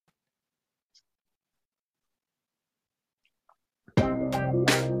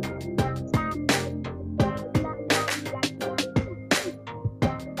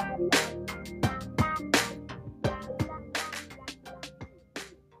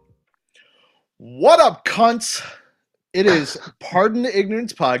What up, cunts? It is Pardon the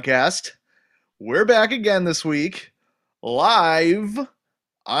Ignorance podcast. We're back again this week, live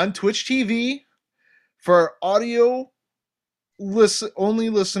on Twitch TV for audio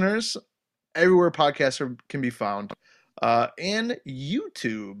only listeners, everywhere podcasts can be found, and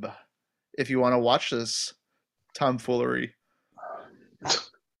YouTube if you want to watch this tomfoolery.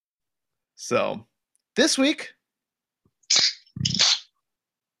 So, this week,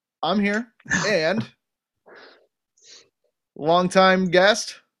 I'm here, and longtime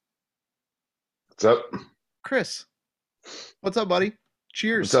guest, What's up? Chris. What's up, buddy?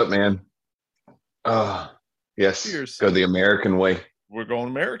 Cheers. What's up, man? Yes. Cheers. Go the American way. We're going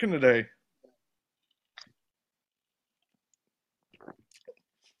American today.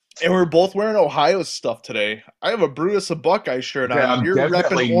 And we're both wearing Ohio stuff today. I have a Brutus a Buckeye shirt on. Yeah, You're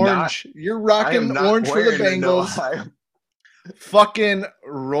repping orange. You're rocking orange for the Bengals. Fucking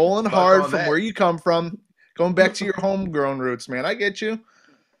rolling hard from where you come from. Going back to your homegrown roots, man. I get you.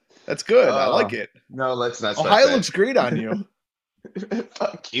 That's good. I like it. No, let's not. Ohio looks great on you.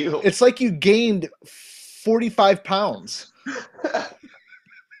 Fuck you. It's like you gained 45 pounds.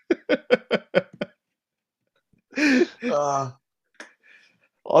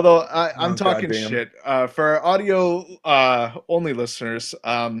 Although I'm talking shit for our audio only listeners.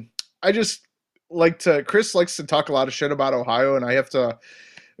 I just like to. Chris likes to talk a lot of shit about Ohio, and I have to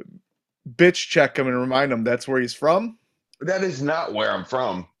bitch check him and remind him that's where he's from. That is not where I'm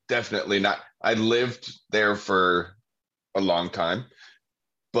from. Definitely not. I lived there for a long time,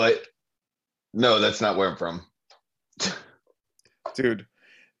 but no, that's not where I'm from. Dude,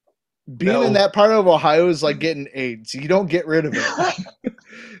 being in that part of Ohio is like getting AIDS. You don't get rid of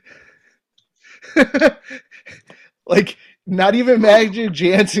it. Like, not even Magic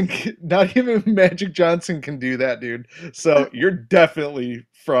Johnson can do that, dude. So you're definitely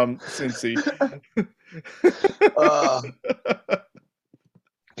from Cincy.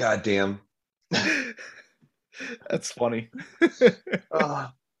 God damn. That's funny.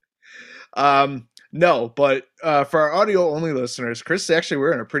 No, but for our audio only listeners, Chris is actually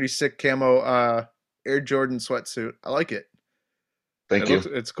wearing a pretty sick camo Air Jordan sweatsuit. I like it. Thank you.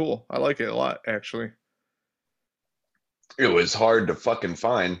 It's cool. I like it a lot, actually. It was hard to fucking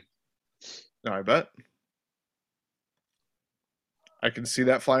find. No, I bet. I can see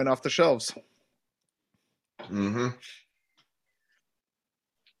that flying off the shelves. Mm-hmm.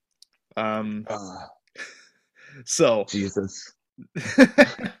 So Jesus.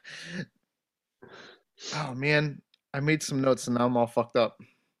 Oh man, I made some notes and now I'm all fucked up.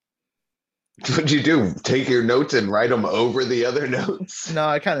 What'd you do? Take your notes and write them over the other notes? No,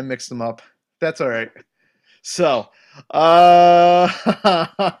 I kind of mixed them up. That's all right. So,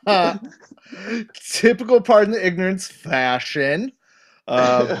 typical Pardon the Ignorance fashion.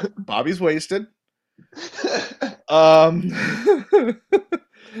 Bobby's wasted. Although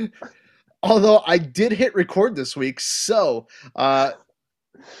I did hit record this week, so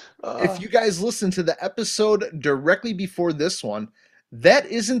if you guys listen to the episode directly before this one, that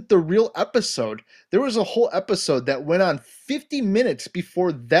isn't the real episode. There was a whole episode that went on 50 minutes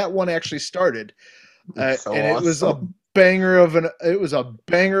before that one actually started. And awesome. It was a banger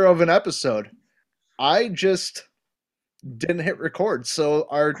of an episode. I just didn't hit record, so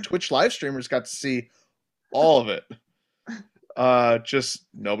our Twitch live streamers got to see all of it. Just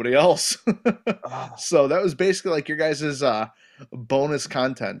nobody else. So that was basically like your guys' bonus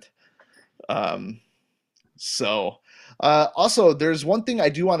content. Also, there's one thing I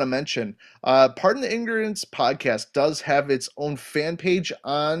do want to mention. Pardon the Ignorance podcast does have its own fan page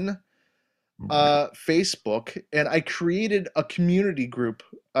on Facebook, and I created a community group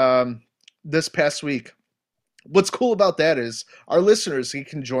this past week. What's cool about that is our listeners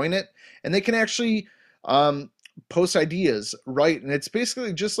can join it, and they can actually post ideas, right? And it's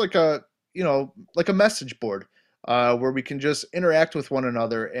basically just like a message board where we can just interact with one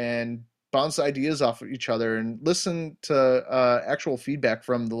another and bounce ideas off of each other and listen to actual feedback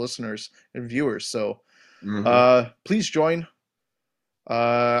from the listeners and viewers. So please join.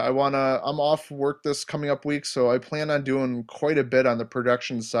 I'm off work this coming up week, so I plan on doing quite a bit on the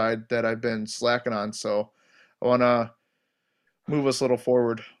production side that I've been slacking on. So I want to move us a little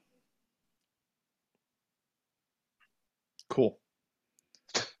forward. Cool.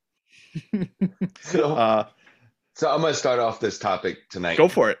 So I'm going to start off this topic tonight. Go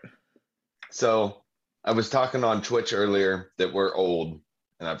for it. So I was talking on Twitch earlier that we're old,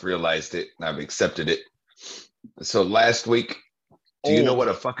 and I've realized it, and I've accepted it. So last week, do you know what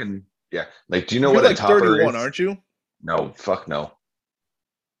a fucking, do you know what a topper 31, is? Aren't you? No, fuck no.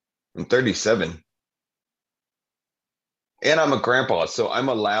 I'm 37. And I'm a grandpa, so I'm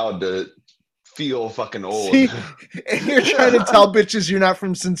allowed to feel fucking old. See, and you're trying to tell bitches you're not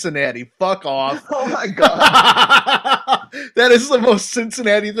from Cincinnati. Fuck off. Oh my god. That is the most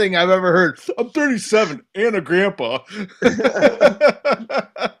Cincinnati thing I've ever heard. I'm 37 and a grandpa.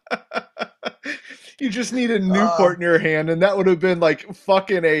 You just need a Newport in your hand, and that would have been like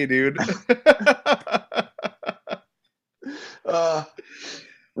fucking A, dude. uh,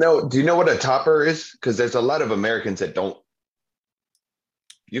 no, do you know what a topper is? Because there's a lot of Americans that don't.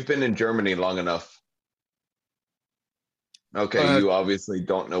 You've been in Germany long enough. Okay, you obviously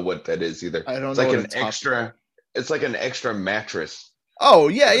don't know what that is either. I don't It's know like what an a topper. extra. It's like an extra mattress. Oh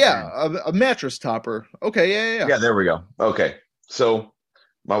yeah. A mattress topper. Okay, yeah. Yeah, there we go. Okay, so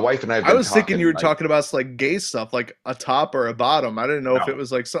my wife and I have I been was thinking you were like, talking about like gay stuff, like a top or a bottom. I didn't know if it no,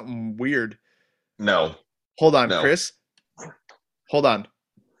 was like something weird. no, Hold on, no. Chris. Hold on.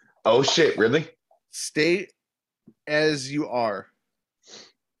 Oh shit, really? Stay as you are.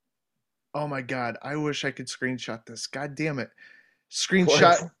 Oh my god, I wish I could screenshot this. God damn it.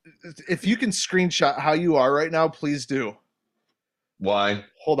 Screenshot. What? If you can screenshot how you are right now, please do. Why?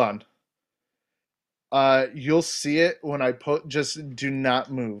 Hold on. You'll see it when I put. Just do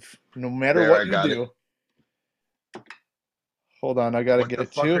not move, no matter There, what I you got do. it. Hold on, I gotta What get the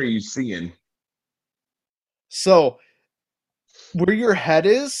it fuck too. are you seeing? So, where your head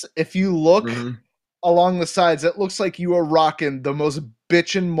is, if you look Mhm. along the sides, it looks like you are rocking the most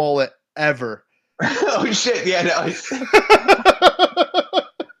bitchin' mullet ever. Oh shit! Yeah, no.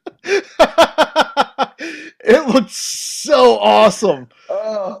 It looked so awesome.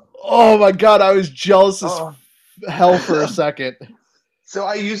 Oh, Oh my god, I was jealous as oh. hell for a second.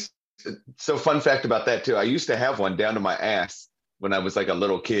 So So fun fact about that too. I used to have one down to my ass when I was like a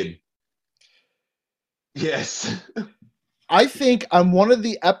little kid. Yes. I think on one of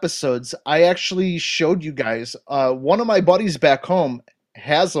the episodes, I actually showed you guys. One of my buddies back home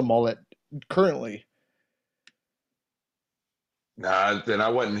has a mullet currently. Nah, then I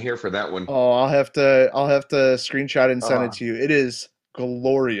wasn't here for that one. Oh, I'll have to screenshot and send it Uh, to you. It is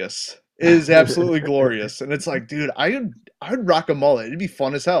glorious. It is absolutely glorious. And it's like, dude, I would rock a mullet. It'd be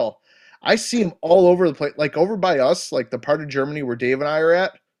fun as hell. I see them all over the place, like over by us, like the part of Germany where Dave and I are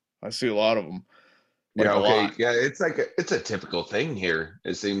at. I see a lot of them, like yeah, a okay. lot. Yeah, it's a typical thing here.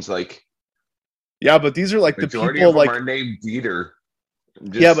 It seems like Yeah, but these are like the majority people of them like are named Dieter.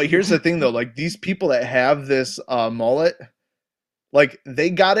 yeah, Just but here's the thing though, like these people that have this mullet, like they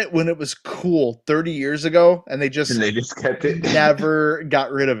got it when it was cool 30 years ago and they and just they just kept it. never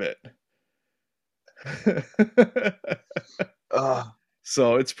got rid of it. uh,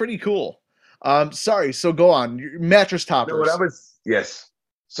 So it's pretty cool. Sorry, so go on. Your mattress no, what I toppers. was yes.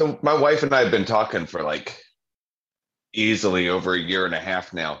 So my wife and I have been talking for like easily over a year and a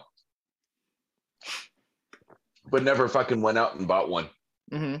half now, but never fucking went out and bought one.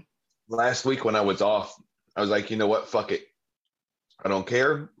 Hmm. Last week when I was off, I was like, you know what? Fuck it. I don't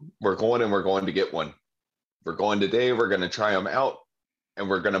care. We're going and we're going to get one. We're going today. We're going to try them out and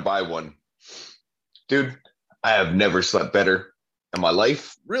we're going to buy one. Dude, I have never slept better in my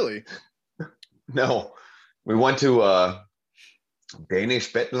life. Really? No. We went to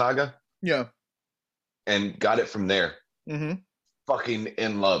Danish Bettenlager Yeah. and got it from there. Hmm. Fucking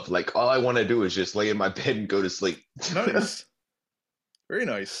in love. Like all I want to do is just lay in my bed and go to sleep. Nice. Very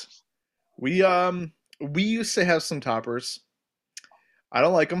nice. We used to have some toppers. I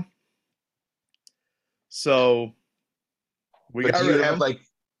don't like them. So we But got do you rid of have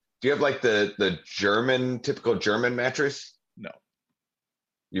them. like the German typical German mattress? No.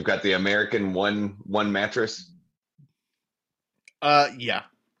 You've got the American one mattress? Yeah.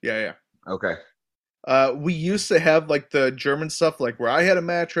 Yeah. Okay. We used to have like the German stuff, like where I had a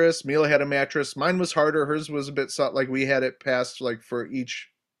mattress, Mila had a mattress. Mine was harder. Hers was a bit soft. Like we had it passed like for each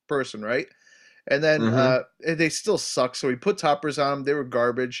person, right? And then Mm-hmm. they still suck. So we put toppers on them. They were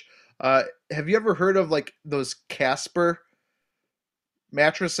garbage. Have you ever heard of like those Casper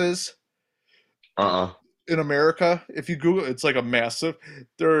mattresses Uh-uh. in America? If you Google, it's like a massive.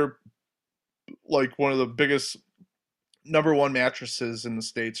 They're like one of the biggest number one mattresses in the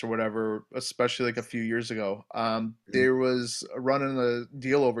states or whatever, especially like a few years ago. There was running a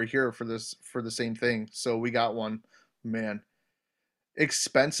deal over here for this for the same thing, so we got one. Man,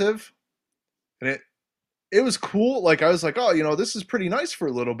 expensive, and it was cool. Like I was like, oh, this is pretty nice for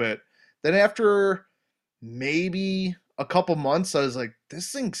a little bit. Then after maybe a couple months, I was like,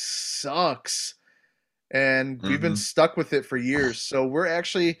 this thing sucks, and we've been Mm-hmm. stuck with it for years. So we're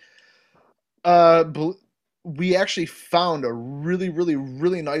actually uh we actually found a really, really,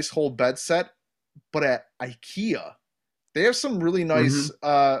 really nice whole bed set, but at IKEA. They have some really Mm-hmm.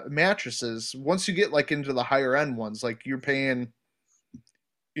 nice mattresses. Once you get like into the higher end ones, like you're paying,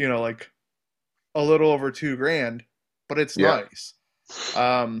 like a little over $2,000, but it's Yeah. nice.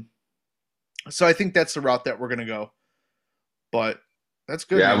 Um, so I think that's the route that we're gonna go. But that's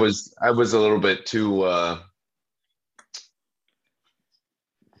good, Yeah, man. I was a little bit too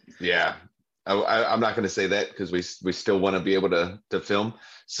yeah. I'm not going to say that because we still want to be able to film.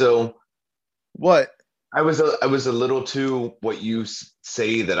 So What? I was a little too what you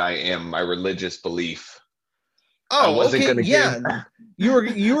say that I am, my religious belief. I Oh, wasn't okay, going to give. yeah. You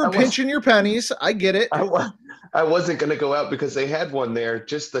were I was pinching your pennies. I get it. I was I wasn't going to go out because they had one there.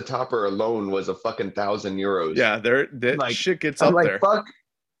 Just the topper alone was a fucking 1,000 euros. Yeah, there that Like shit gets I'm up like there. fuck,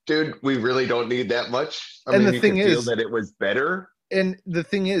 dude. We really don't need that much. I And mean, the you thing could feel is, that it was better,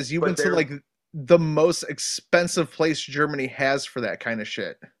 you but went to they're like the most expensive place Germany has for that kind of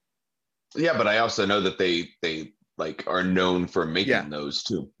shit. yeah. But I also know that they like are known for Yeah, making those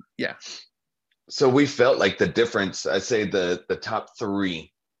too. yeah. So we felt like the difference. I'd say the top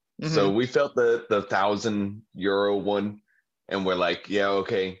three. So Hmm. we felt the 1,000 euro one, and we're like, yeah,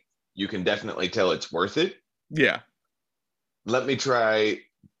 okay, you can definitely tell it's worth it. Yeah, Let me try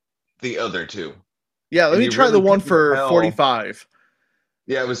the other two, yeah. Let and me you try the really one couldn't for tell. 45.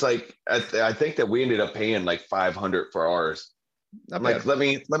 Yeah, it was like I think that we ended up paying like 500 for ours. Not I'm bad. like,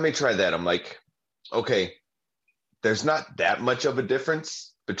 let me try that. I'm like, okay, there's not that much of a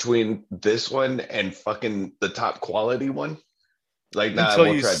difference between this one and fucking the top quality one. Like, nah, Until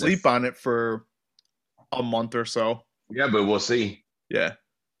we'll you try sleep this. on it for a month or so. Yeah, but we'll see. Yeah,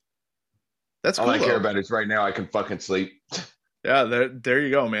 that's All I cool care though. about is right now I can fucking sleep. Yeah, there you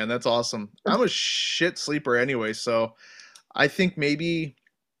go, man. That's awesome. I'm a shit sleeper anyway, so I think maybe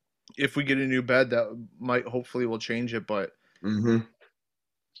if we get a new bed, that might hopefully will change it. But Hmm.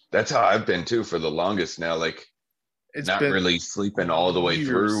 That's how I've been too for the longest now. Like, it's not been really sleeping all the way years.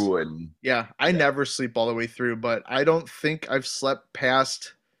 through, and Yeah, I yeah. never sleep all the way through, but I don't think I've slept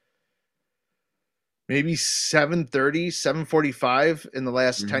past maybe 7:30, 7:45 in the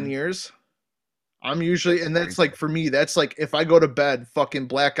last 10 Hmm. years. I'm usually, That's and that's crazy. like for me, that's like if I go to bed fucking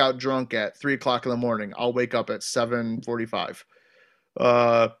blackout drunk at 3 o'clock in the morning, I'll wake up at 7:45.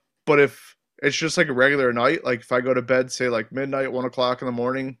 Uh, but if it's just like a regular night, like if I go to bed, say like midnight, 1 o'clock in the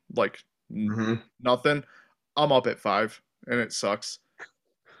morning, like Hmm. nothing, I'm up at 5 and it sucks.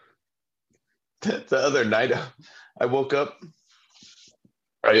 The other night, I woke up.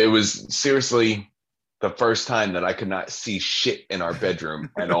 It was seriously the first time that I could not see shit in our bedroom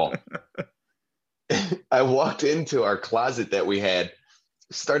at all. I walked into our closet that we had,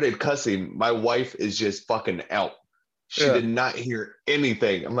 started cussing. My wife is just fucking out. She Yeah. did not hear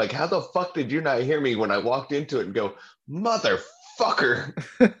anything. I'm like, how the fuck did you not hear me when I walked into it and go, motherfucker?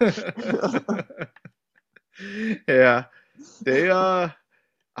 Yeah. They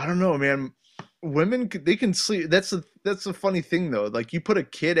I don't know, man. Women they can sleep. That's a funny thing though. Like you put a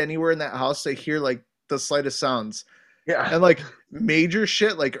kid anywhere in that house, they hear like the slightest sounds. Yeah. And like major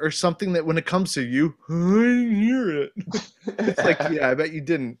shit like or something that when it comes to you, I didn't hear it. It's like, yeah, I bet you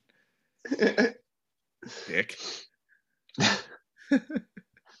didn't, dick.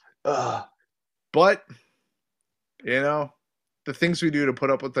 uh, But, the things we do to put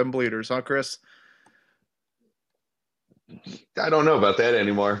up with them bleeders, huh, Chris? I don't know about that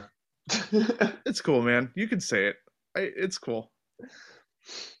anymore. It's cool, man. You can say it. It's cool.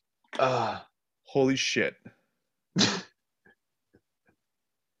 uh, Holy shit.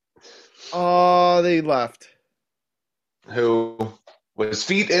 Oh, they left. who was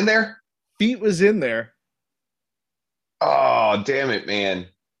feet in there? Feet was in there. Oh, damn it, man.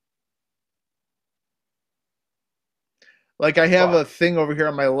 Like I have a Fuck. thing over here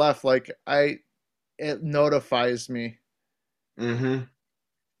on my left, like it notifies me. Mm-hmm.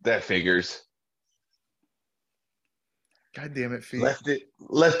 That figures. God damn it, feet.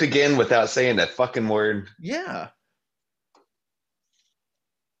 Left again without saying that fucking word. Yeah.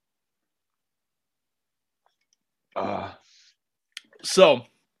 Uh, So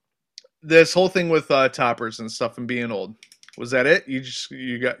this whole thing with toppers and stuff and being old. Was that it?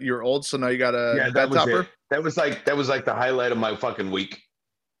 You're old, so now you got a yeah, that bed was it. topper? That was like the highlight of my fucking week.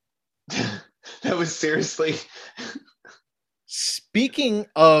 That was seriously. Speaking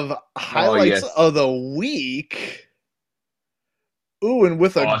of Oh highlights yes, of the week, ooh, and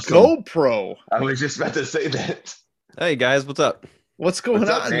with a awesome. GoPro. I was just about to say that. Hey guys, what's up? What's going What's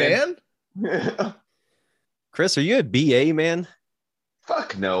up, on, man? man? Chris, are you a BA, man?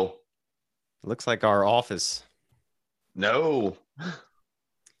 Fuck no, Looks like our office. no,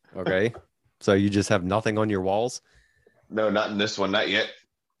 Okay. So you just have nothing on your walls? no, not in this one, not yet.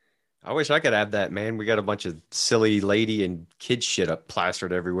 I wish I could have that, man. We got a bunch of silly lady and kid shit up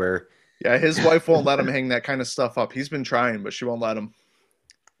plastered everywhere. Yeah, his wife won't let him hang that kind of stuff up. He's been trying, but she won't let him.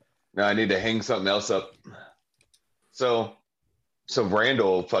 No, I need to hang something else up. So, so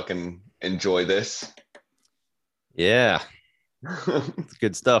Randall will fucking enjoy this. Yeah, it's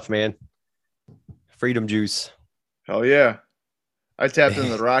good stuff, man. Freedom juice. Hell yeah. I tapped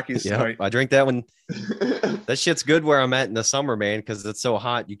into the Rockies Yeah, tonight. I drink that one. That shit's good where I'm at in the summer, man, because it's so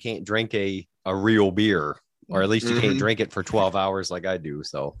hot. You can't drink a real beer, or at least you can't Mhm. drink it for 12 hours like I do.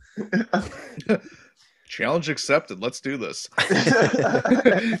 So, Challenge accepted. Let's do this.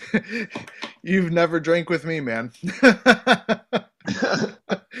 You've never drank with me, man.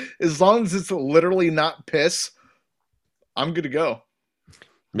 As long as it's literally not piss, I'm good to go.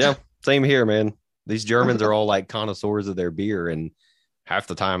 yeah, same here, man. These Germans are all like connoisseurs of their beer, and half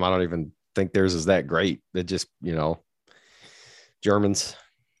the time I don't even think theirs is that great. It just, Germans.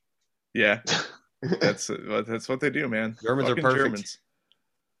 Yeah, that's what they do, man. Germans are Fucking perfect. Germans.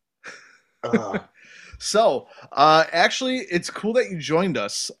 Ugh. So, actually, it's cool that you joined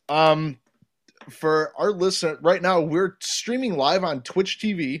us. For our listener, right now we're streaming live on Twitch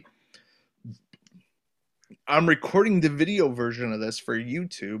TV. I'm recording the video version of this for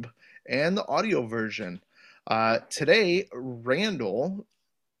YouTube and the audio version. Today, Randall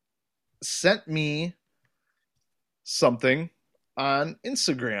sent me something on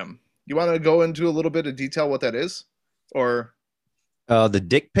Instagram. You want to go into a little bit of detail what that is? Or The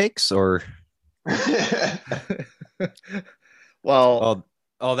dick pics, or well,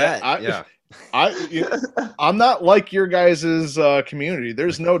 that yeah. I'm not like your guys' community.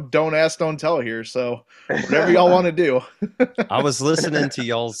 There's no don't ask, don't tell here. So whatever y'all want to do. I was listening to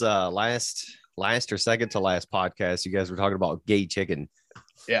y'all's last or second to last podcast. You guys were talking about gay chicken.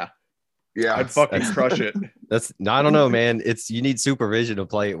 Yeah, Yeah. I'd fucking crush it. I don't know, man. You need supervision to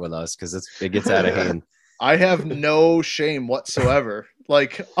play it with us because it gets out of hand. I have no shame whatsoever.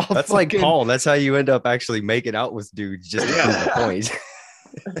 Like That's like Paul. That's how you end up actually making out with dudes, just to prove the point.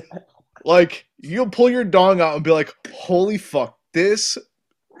 Like you'll pull your dong out and be like, "Holy fuck, this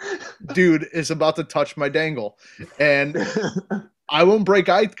dude is about to touch my dangle," and I won't break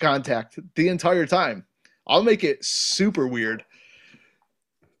eye contact the entire time. I'll make it super weird.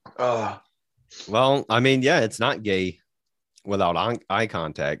 Well, I mean, yeah, it's not gay without eye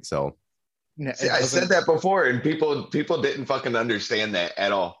contact. So See, I said that before, and people didn't fucking understand that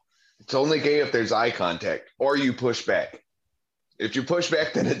at all. It's only gay if there's eye contact or you push back. If you push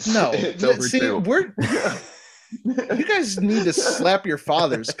back, then it's over too. You guys need to slap your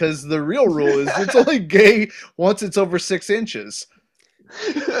fathers because the real rule is it's only gay once it's over 6 inches.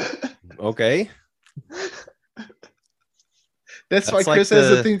 Okay. That's why Chris has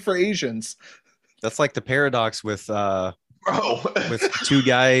a thing for Asians. That's like the paradox with Bro. with two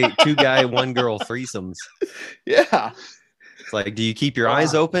guy, one girl threesomes. Yeah. It's like, do you keep your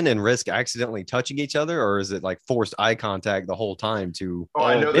eyes open and risk accidentally touching each other, or is it like forced eye contact the whole time to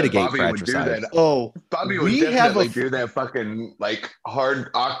I know mitigate that Bobby would do fratricide? that. Bobby would definitely do that fucking like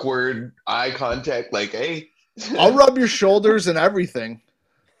hard, awkward eye contact. Like, hey, I'll rub your shoulders and everything.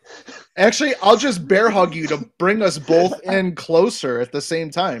 Actually, I'll just bear hug you to bring us both in closer at the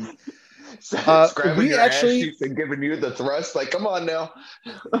same time. grabbing your ass cheeks and giving you the thrust. Like, come on now.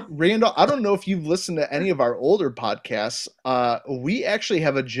 Randall, I don't know if you've listened to any of our older podcasts. We actually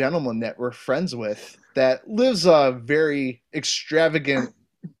have a gentleman that we're friends with that lives a very extravagant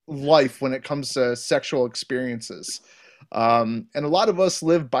life when it comes to sexual experiences. And a lot of us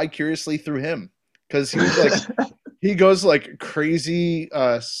live vicariously through him because he goes like crazy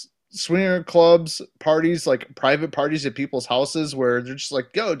swinger clubs, parties, like private parties at people's houses where they're just like,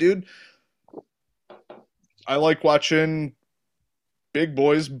 yo, dude, I like watching big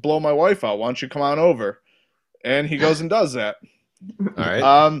boys blow my wife out. Why don't you come on over? And he goes and does that. All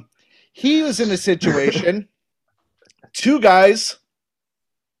right. He was in a situation, 2 guys,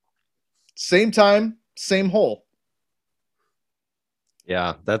 same time, same hole.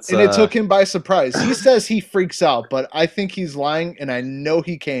 Yeah, and it took him by surprise. He says he freaks out, but I think he's lying, and I know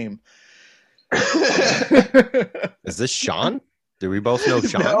he came. Is this Sean? Do we both know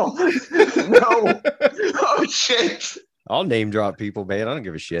Sean? No. Oh shit! I'll name drop people, man. I don't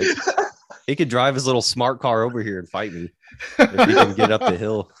give a shit. He could drive his little smart car over here and fight me if he can get up the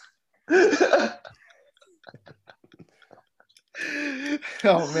hill.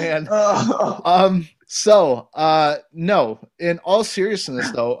 Oh man. No. In all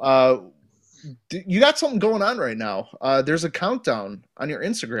seriousness, though, you got something going on right now. There's a countdown on your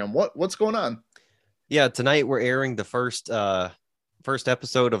Instagram. What's going on? Yeah, tonight we're airing the first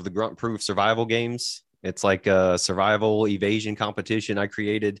episode of the Grunt Proof Survival Games. It's like a survival evasion competition I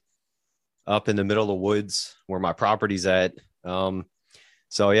created up in the middle of the woods where my property's at.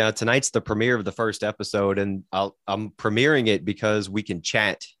 So yeah, tonight's the premiere of the first episode, and I'm premiering it because we can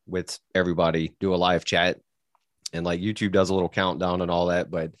chat with everybody, do a live chat, and like YouTube does a little countdown and all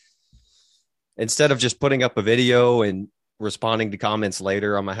that. But instead of just putting up a video and responding to comments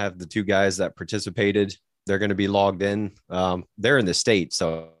later, I'm gonna have the two guys that participated. They're going to be logged in. They're in the state,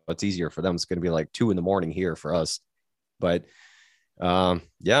 so it's easier for them. It's going to be like 2 a.m. here for us. But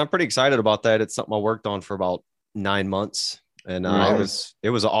yeah, I'm pretty excited about that. It's something I worked on for about 9 months, and it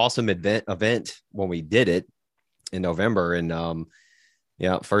was an awesome event when we did it in November. And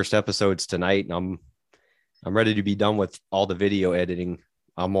yeah, first episode's tonight, and I'm ready to be done with all the video editing.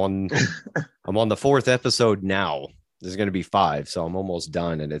 I'm on the 4th episode now. There's going to be 5, so I'm almost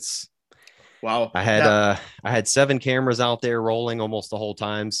done, and it's wow. I had 7 cameras out there rolling almost the whole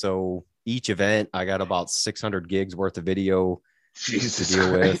time. So each event, I got about 600 gigs worth of video to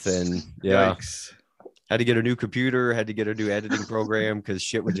deal with, and yeah. Yikes. Had to get a new computer, had to get a new editing program because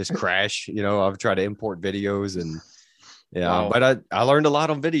shit would just crash. You know, I've tried to import videos, and yeah, wow. But I learned a lot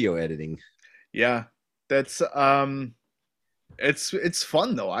on video editing. Yeah, that's it's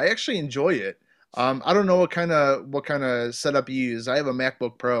fun though. I actually enjoy it. I don't know what kind of setup you use. I have a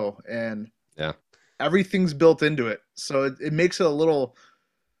MacBook Pro, and yeah, everything's built into it, so it makes it a little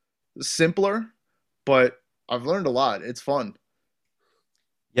simpler. But I've learned a lot. It's fun.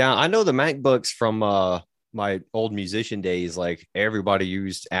 Yeah, I know the MacBooks from my old musician days. Like everybody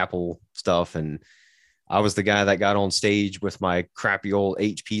used Apple stuff, and I was the guy that got on stage with my crappy old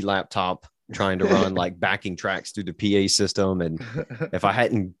HP laptop trying to run like backing tracks through the PA system. And if I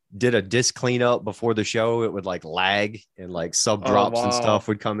hadn't did a disc cleanup before the show, it would like lag, and like sub drops and stuff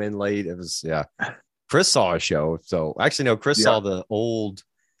would come in late. It was, yeah. Chris saw a show. So actually, no, Chris saw the old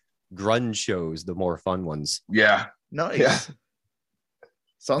grunge shows, the more fun ones. Yeah. Nice. Yeah.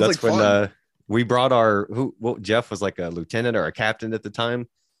 Sounds That's like fun. When we brought Jeff was like a lieutenant or a captain at the time.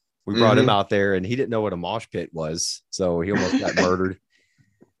 We brought him out there, and he didn't know what a mosh pit was. So he almost got murdered.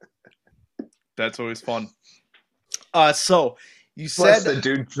 That's always fun. So you Plus said the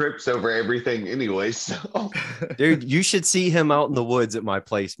dude trips over everything anyway. So, dude, you should see him out in the woods at my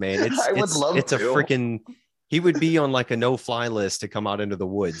place, man. I would love it's a freaking. He would be on like a no-fly list to come out into the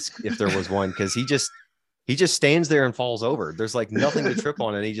woods if there was one, because he just stands there and falls over. There's like nothing to trip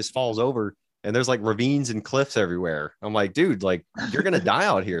on, and he just falls over. And there's like ravines and cliffs everywhere. I'm like, dude, like you're gonna die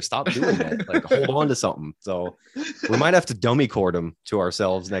out here. Stop doing that. Like, hold on to something. So we might have to dummy court him to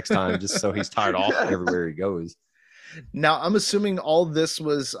ourselves next time, just so he's tied off everywhere he goes. Now, I'm assuming all this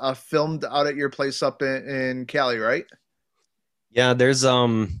was filmed out at your place up in Cali, right? Yeah, there's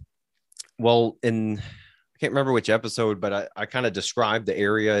well, I can't remember which episode, but I kind of described the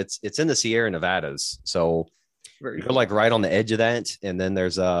area. It's in the Sierra Nevadas, so you're like right on the edge of that. And then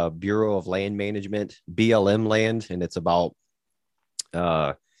there's a Bureau of Land Management, BLM land, and it's about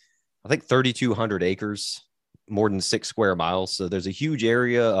I think 3,200 acres, more than 6 square miles. So there's a huge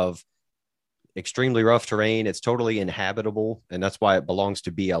area of extremely rough terrain. It's totally inhabitable, and that's why it belongs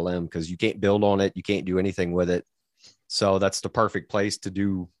to BLM, because you can't build on it, you can't do anything with it. So that's the perfect place to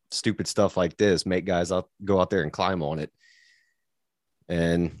do stupid stuff like this, make guys go out there and climb on it.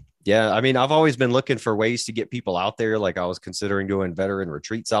 And yeah, I mean, I've always been looking for ways to get people out there. Like I was considering doing veteran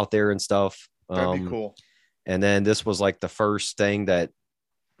retreats out there and stuff. That'd be cool. And then this was like the first thing that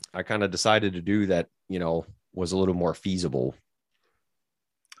I kind of decided to do that, you know, was a little more feasible.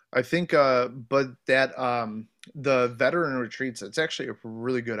 I think, but that the veteran retreats, it's actually a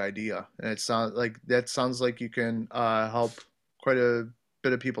really good idea, and it sounds like you can help quite a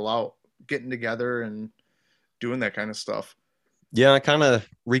bit of people out getting together and doing that kind of stuff. Yeah, I kind of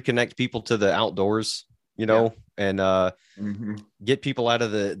reconnect people to the outdoors, you know, and get people out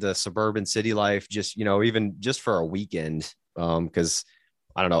of the suburban city life, just, you know, even just for a weekend. Because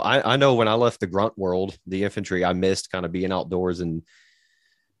I don't know, I know when I left the grunt world, the infantry, I missed kind of being outdoors and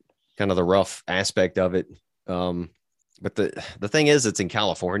kind of the rough aspect of it. But the thing is, it's in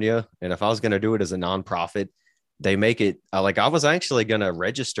California, and if I was going to do it as a nonprofit, they make it like I was actually going to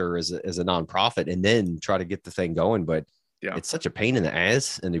register as a nonprofit and then try to get the thing going. But it's such a pain in the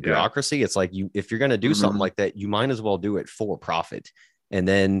ass in the bureaucracy. It's like if you're going to do something like that, you might as well do it for profit.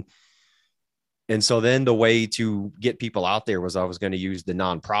 And so then the way to get people out there was I was going to use the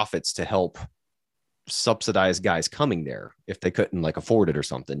nonprofits to help subsidize guys coming there if they couldn't like afford it or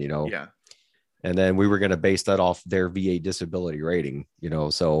something, you know? Yeah. And then we were going to base that off their VA disability rating, you know?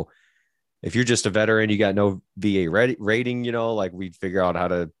 So if you're just a veteran, you got no VA rating, you know, like we'd figure out how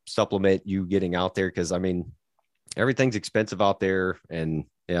to supplement you getting out there. Cause I mean, everything's expensive out there, and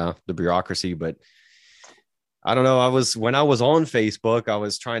the bureaucracy, but I don't know. When I was on Facebook, I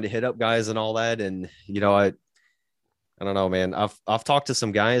was trying to hit up guys and all that. And, you know, I don't know, man. I've talked to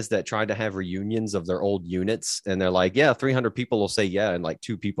some guys that tried to have reunions of their old units, and they're like, yeah, 300 people will say yeah, and like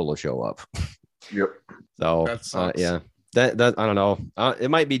 2 people will show up. Yep. So That sucks. yeah, that I don't know.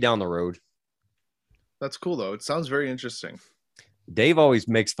 It might be down the road. That's cool though. It sounds very interesting. Dave always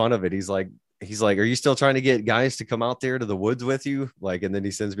makes fun of it. He's like, are you still trying to get guys to come out there to the woods with you? Like, and then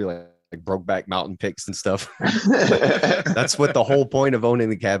he sends me like Brokeback Mountain pics and stuff. That's what the whole point of owning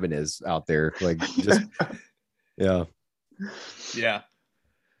the cabin is out there. Like, just yeah. Yeah.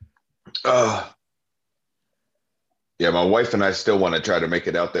 Yeah, my wife and I still want to try to make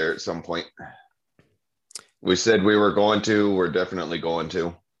it out there at some point. We said we were going to. We're definitely going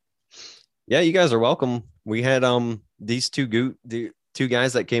to. Yeah, you guys are welcome. We had these the two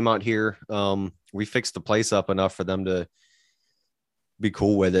guys that came out here. We fixed the place up enough for them to be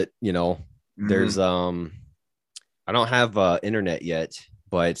cool with it. You know, there's I don't have internet yet,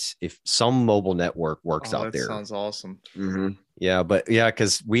 but if some mobile network works out that there, sounds awesome. yeah, but yeah,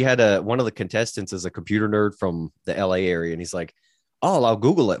 because we had one of the contestants is a computer nerd from the LA area, and he's like, "Oh, I'll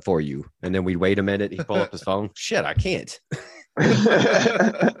Google it for you." And then we'd wait a minute. He'd pull up his phone. Shit, I can't.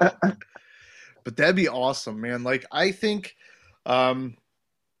 But that'd be awesome, man. Like, I think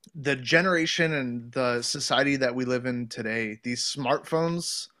the generation and the society that we live in today, these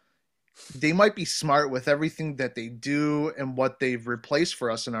smartphones, they might be smart with everything that they do and what they've replaced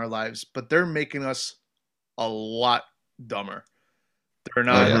for us in our lives, but they're making us a lot dumber. They're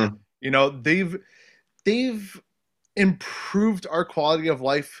not, they've improved our quality of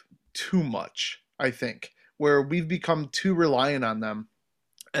life too much, I think, where we've become too reliant on them.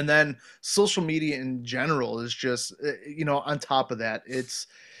 And then social media in general is just, on top of that, it's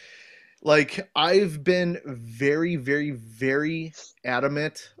like I've been very, very, very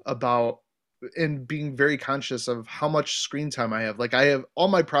adamant about and being very conscious of how much screen time I have. Like, I have all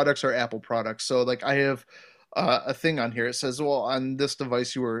my products are Apple products. So like I have a thing on here. It says, well, on this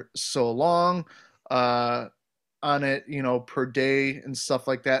device, you were so long on it, per day and stuff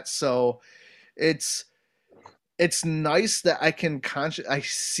like that. So it's nice that I can I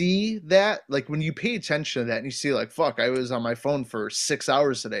see that, like, when you pay attention to that and you see like, fuck, I was on my phone for 6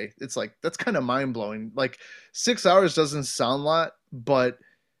 hours today. It's like, that's kind of mind blowing. Like 6 hours doesn't sound a lot, but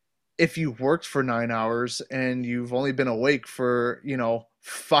if you worked for 9 hours and you've only been awake for,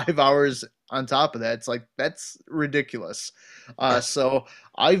 5 hours on top of that, it's like, that's ridiculous. So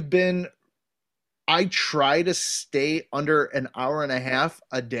I try to stay under an hour and a half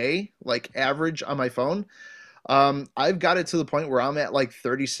a day, like average on my phone. I've got it to the point where I'm at like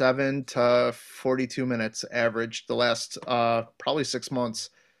 37 to 42 minutes average the last probably 6 months.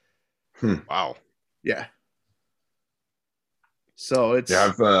 Wow. Yeah. So it's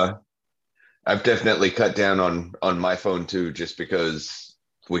I've definitely cut down on my phone too, just because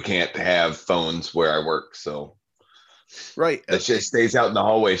we can't have phones where I work. So right. It just stays out in the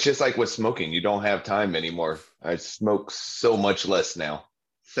hallway. It's just like with smoking. You don't have time anymore. I smoke so much less now.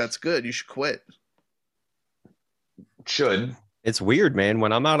 That's good. You should quit. Should. It's weird, man.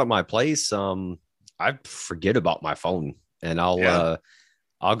 When I'm out at my place, I forget about my phone, and I'll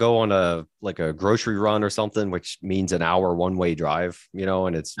go on a grocery run or something, which means an hour one-way drive,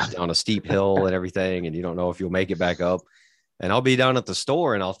 and it's on a steep hill and everything, and you don't know if you'll make it back up. And I'll be down at the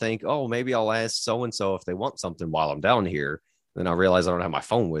store and I'll think, oh, maybe I'll ask so-and-so if they want something while I'm down here. Then I realize I don't have my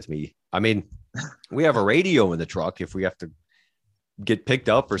phone with me. I mean, we have a radio in the truck if we have to get picked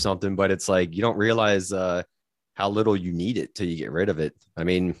up or something, but it's like, you don't realize how little you need it till you get rid of it. I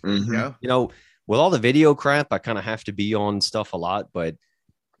mean, with all the video crap, I kind of have to be on stuff a lot, but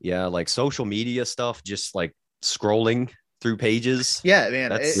yeah, like social media stuff, just like scrolling through pages. Yeah,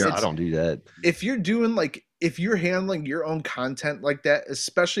 man. I don't do that. If you're handling your own content like that,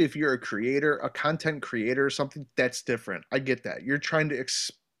 especially if you're a content creator or something, that's different. I get that. You're trying to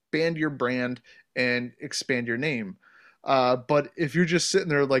expand your brand and expand your name. But if you're just sitting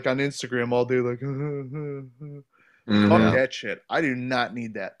there like on Instagram all day, like, fuck that shit. I do not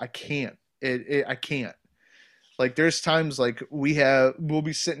need that. I can't. I can't. Like, there's times like we'll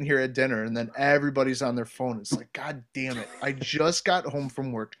be sitting here at dinner and then everybody's on their phone. It's like, God damn it. I just got home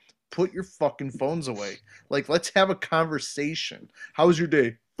from work. Put your fucking phones away. Like, let's have a conversation. How was your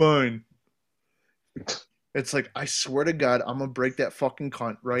day? Fine. It's like, I swear to God, I'm going to break that fucking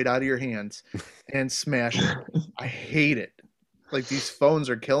cunt right out of your hands and smash it. I hate it. Like, these phones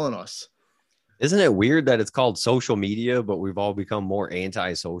are killing us. Isn't it weird that it's called social media, but we've all become more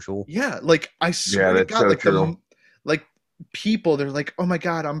antisocial? Yeah. Like, I swear to God, so like, true. Like, people, they're like, oh my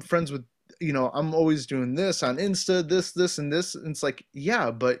God, I'm friends with, I'm always doing this on Insta, this, and this. And it's like,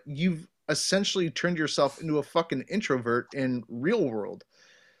 yeah, but you've essentially turned yourself into a fucking introvert in real world.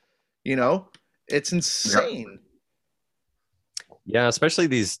 It's insane. Yeah, especially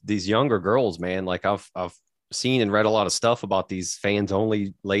these younger girls, man. Like I've seen and read a lot of stuff about these fans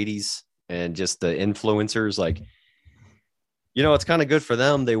only ladies and just the influencers. Like, it's kind of good for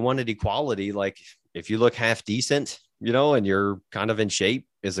them. They wanted equality. Like if you look half decent, and you're kind of in shape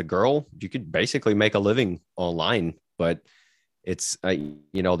as a girl, you could basically make a living online. But it's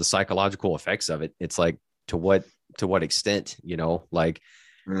the psychological effects of it. It's like to what extent, like.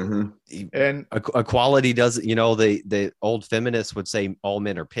 Mm-hmm. And equality doesn't, the old feminists would say all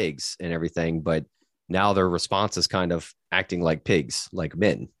men are pigs and everything, but now their response is kind of acting like pigs, like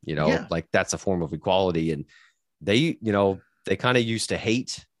men, like that's a form of equality. And they, they kind of used to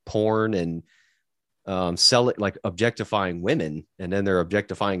hate porn and sell it, like objectifying women, and then they're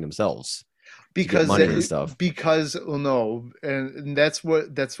objectifying themselves because money and stuff. Because no, and that's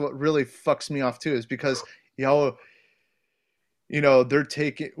what really fucks me off too, is because they're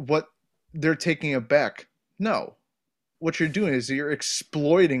taking it back. No, what you're doing is you're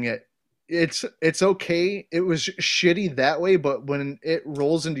exploiting it. It's okay. It was shitty that way, but when it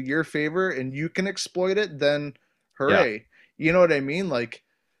rolls into your favor and you can exploit it, then hooray. Yeah. You know what I mean? Like,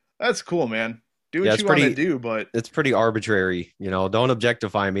 that's cool, man. Do what you want to do, but it's pretty arbitrary. Don't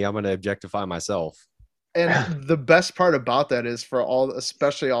objectify me. I'm going to objectify myself. And the best part about that is for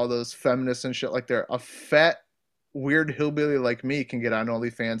especially all those feminists and shit like that, a fat weird hillbilly like me can get on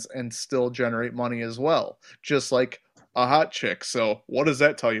OnlyFans and still generate money as well, just like a hot chick. So what does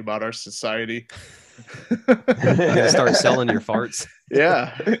that tell you about our society? You're gonna start selling your farts.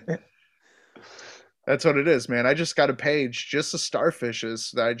 Yeah, that's what it is, man. I just got a page just of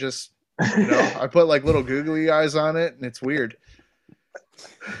starfishes that I just I put like little googly eyes on it, and it's weird.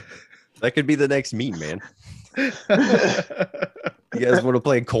 That could be the next meme, man. You guys want to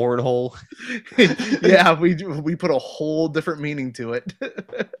play cornhole? Yeah, we put a whole different meaning to it.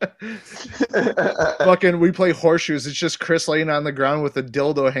 Fucking, we play horseshoes. It's just Chris laying on the ground with a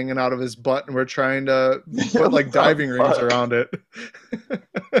dildo hanging out of his butt, and we're trying to put like diving rings around it.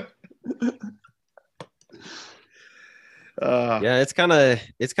 Yeah, it's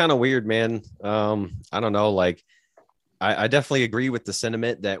kind of weird, man. I don't know, like. I definitely agree with the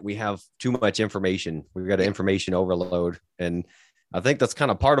sentiment that we have too much information. We've got an information overload. And I think that's kind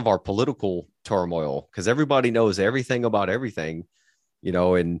of part of our political turmoil, because everybody knows everything about everything,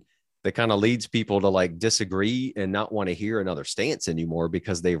 and that kind of leads people to like disagree and not want to hear another stance anymore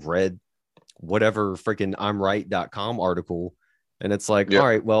because they've read whatever freaking I'mRight.com article. And it's like, all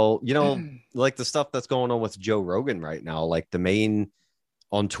right, well, like the stuff that's going on with Joe Rogan right now, like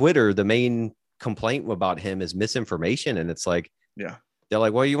on Twitter, the main complaint about him is misinformation. And it's like, they're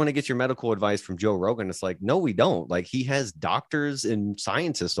like, well, you want to get your medical advice from Joe Rogan? It's like, no, we don't. Like, he has doctors and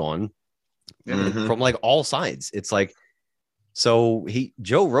scientists on from like all sides. It's like, so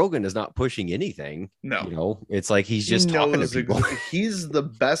Joe Rogan is not pushing anything. No, it's like he's just talking to people. He's the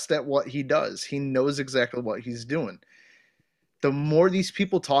best at what he does. He knows exactly what he's doing. The more these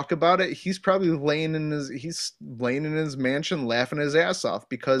people talk about it, he's probably laying in his mansion laughing his ass off,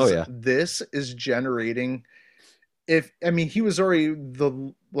 because this is generating. He was already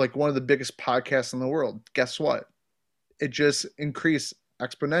one of the biggest podcasts in the world. Guess what? It just increased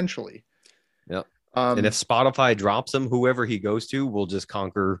exponentially. Yep. And if Spotify drops him, whoever he goes to will just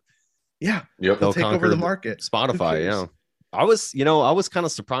conquer. Yeah. Yep. They'll take over the market. Spotify. Yeah. I was kind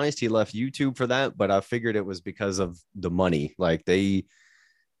of surprised he left YouTube for that, but I figured it was because of the money. Like they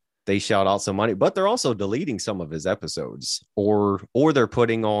shout out some money, but they're also deleting some of his episodes, or they're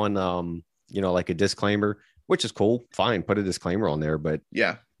putting on like a disclaimer, which is cool. Fine, put a disclaimer on there, but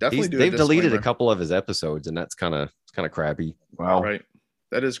yeah, definitely they've deleted a couple of his episodes, and that's kind of crappy. Wow, right?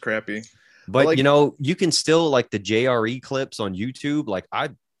 That is crappy. But you can still, like, the JRE clips on YouTube. Like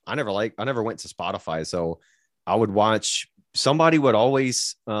I never went to Spotify, so I would watch. Somebody would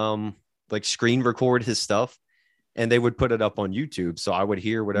always like screen record his stuff, and they would put it up on YouTube. So I would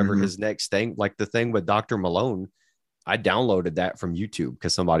hear whatever his next thing, like the thing with Dr. Malone. I downloaded that from YouTube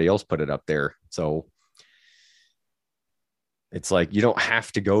because somebody else put it up there. So it's like, you don't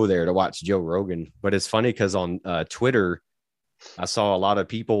have to go there to watch Joe Rogan. But it's funny because on Twitter, I saw a lot of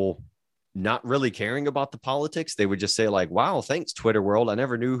people not really caring about the politics. They would just say like, wow, thanks, Twitter world. I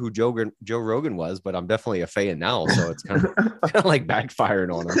never knew who Joe Rogan was, but I'm definitely a fan now. So it's kind of like backfiring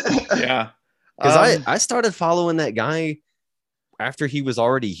on him. Yeah. Because I started following that guy after he was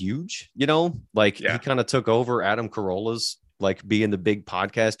already huge, he kind of took over Adam Carolla's, like, being the big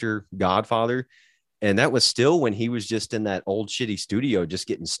podcaster godfather. And that was still when he was just in that old shitty studio, just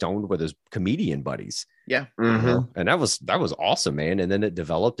getting stoned with his comedian buddies. Yeah. And that was awesome, man. And then it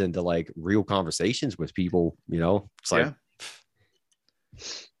developed into like real conversations with people, it's like,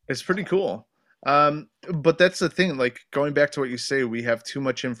 it's pretty cool. But that's the thing. Like going back to what you say, we have too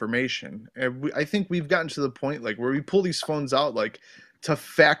much information, and I think we've gotten to the point like where we pull these phones out like to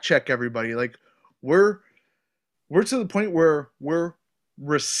fact check everybody. Like we're we're to the point where we're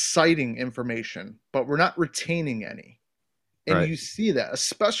reciting information, but we're not retaining any. And Right. you see that,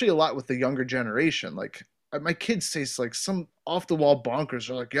 especially a lot with the younger generation. Like my kids say like some off the wall bonkers.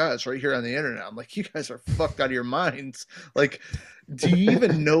 They're like, yeah, it's right here on the internet. I'm like, you guys are fucked out of your minds. Like, do you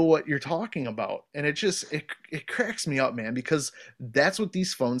even know what you're talking about? And it cracks me up, man, because that's what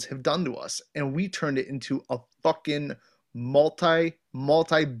these phones have done to us. And we turned it into a fucking multi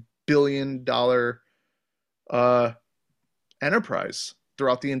billion-dollar uh enterprise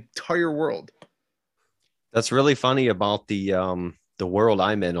throughout the entire world. That's really funny about the world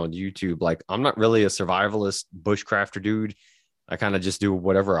I'm in on YouTube. Like, I'm not really a survivalist bushcrafter dude. I kind of just do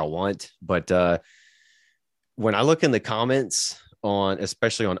whatever I want. But when I look in the comments on,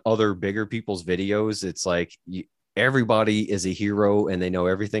 especially on other bigger people's videos, it's like everybody is a hero and they know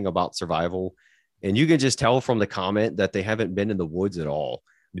everything about survival. And you can just tell from the comment that they haven't been in the woods at all.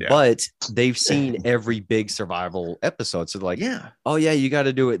 Yeah. But they've seen every big survival episode. So like, Yeah. oh yeah, you got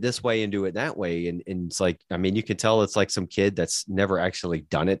to do it this way and do it that way. And it's like, I mean, you can tell it's like some kid that's never actually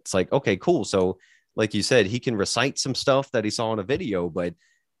done it. It's like, okay, cool. So like you said, he can recite some stuff that he saw in a video, but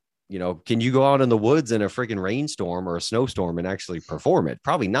you know, can you go out in the woods in a freaking rainstorm or a snowstorm and actually perform it?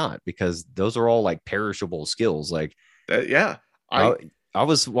 Probably not, because those are all like perishable skills. Like, Yeah. I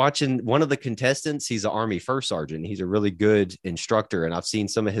was watching one of the contestants. He's an Army first sergeant. He's a really good instructor. And I've seen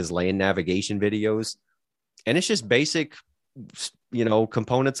some of his land navigation videos. And it's just basic, you know,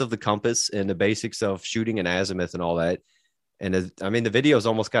 components of the compass and the basics of shooting an azimuth and all that. And I mean, the video's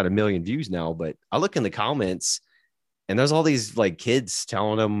almost got 1 million views now, but I look in the comments and there's all these like kids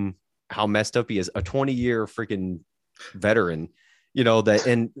telling him how messed up he is, a 20-year freaking veteran, you know, that,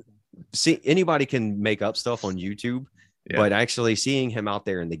 and see, anybody can make up stuff on YouTube. Yeah. But actually seeing him out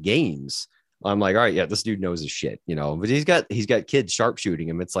there in the games, I'm like, all right, yeah, this dude knows his shit, you know. But he's got kids sharpshooting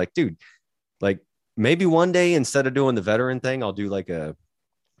him. It's like, dude, like maybe one day instead of doing the veteran thing, I'll do like a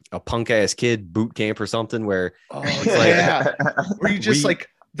punk ass kid boot camp or something where it's like, yeah, where you just like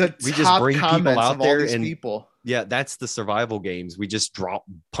we just bring people out there and people. Yeah, that's the survival games. We just drop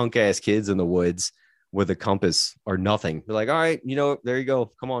punk ass kids in the woods with a compass or nothing. They're like, all right, you know, there you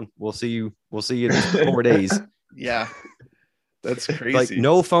go. Come on, we'll see you in 4 days. Yeah, that's crazy. Like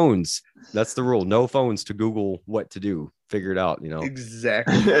no phones. That's the rule. No phones to Google what to do. Figure it out, you know.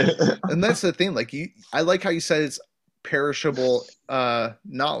 Exactly. And that's the thing. Like I like how you said it's perishable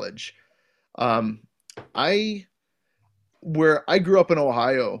knowledge. Where I grew up in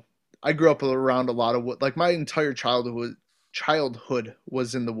Ohio, I grew up around a lot of wood. Like my entire childhood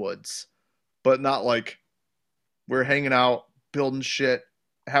was in the woods, but not like we're hanging out, building shit,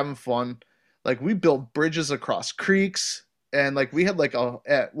 having fun. Like we built bridges across creeks, and like we had like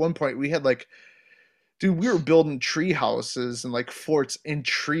at one point we had like, dude, we were building tree houses and like forts in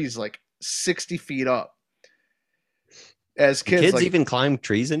trees like 60 feet up. As kids like, even climb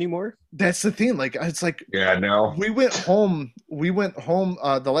trees anymore? That's the thing. Like it's like, yeah, no. We went home.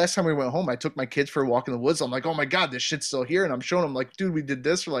 The last time we went home, I took my kids for a walk in the woods. I'm like, oh my god, this shit's still here, and I'm showing them like, dude, we did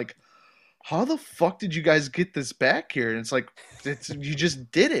this. We're like, how the fuck did you guys get this back here? And it's like, you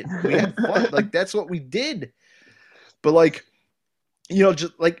just did it. We had fun. Like, that's what we did. But like, you know,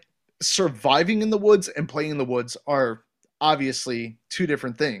 just like surviving in the woods and playing in the woods are obviously two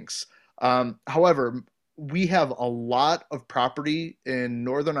different things. However, we have a lot of property in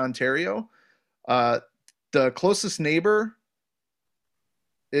Northern Ontario. The closest neighbor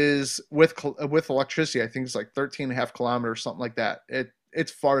is with electricity. I think it's like 13.5 kilometers, something like that.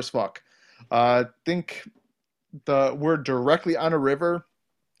 It's far as fuck. Think we're directly on a river.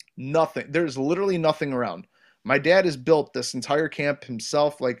 Nothing. There's literally nothing around. My dad has built this entire camp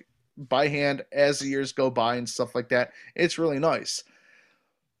himself, like by hand, as the years go by and stuff like that. It's really nice.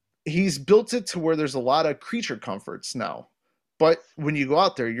 He's built it to where there's a lot of creature comforts now, but when you go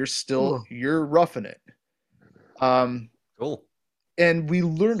out there, you're roughing it. Cool. And we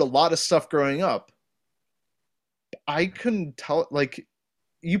learned a lot of stuff growing up. I couldn't tell, like,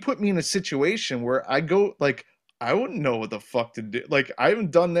 you put me in a situation where I go, like, I wouldn't know what the fuck to do. Like, I haven't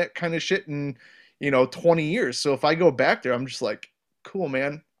done that kind of shit in, 20 years. So if I go back there, I'm just like, cool,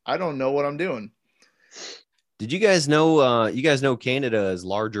 man. I don't know what I'm doing. Did you guys know Canada is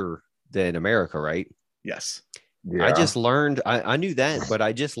larger than America, right? Yes. Yeah. I just learned, I knew that, but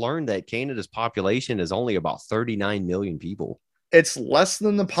I just learned that Canada's population is only about 39 million people. It's less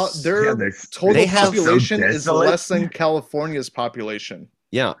than their total population is less than California's population.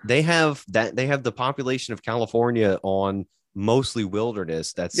 Yeah, they have the population of California on mostly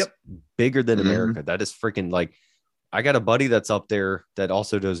wilderness that's Yep. bigger than Mhm. America. That is freaking like, I got a buddy that's up there that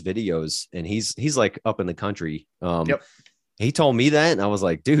also does videos, and he's like up in the country. Yep. He told me that, and I was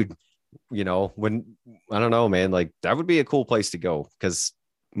like, dude, when I don't know, man, like that would be a cool place to go, because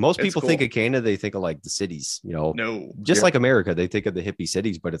most It's people think cool. of Canada, they think of like the cities, No. just Yeah. like America, they think of the hippie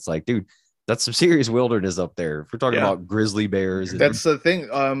cities, but it's like, dude, that's some serious wilderness up there. If we're talking Yeah. about grizzly bears, and That's the thing.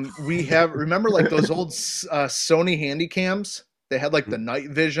 We have, remember like those old Sony Handycams? They had like the night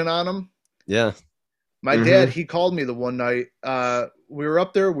vision on them. yeah, My Mhm. dad, he called me the one night. We were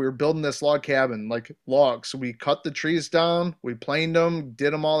up there. We were building this log cabin, like logs. So we cut the trees down. We planed them,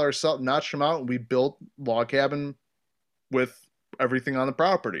 did them all ourselves, notched them out. And we built log cabin with everything on the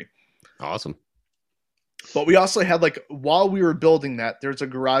property. awesome. But we also had like, while we were building that, there's a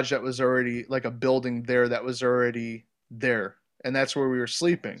garage that was already like a building there that was already there. And that's where we were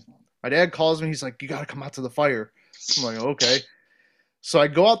sleeping. My dad calls me. He's like, you got to come out to the fire. I'm like, okay. So I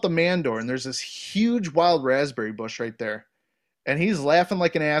go out the man door, and there's this huge wild raspberry bush right there. And he's laughing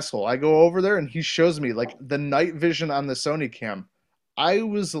like an asshole. I go over there, and he shows me like the night vision on the Sony cam. I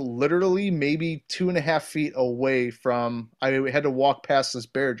was literally maybe 2.5 feet away from, I had to walk past this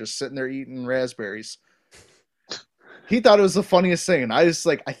bear just sitting there eating raspberries. He thought it was the funniest thing. And I was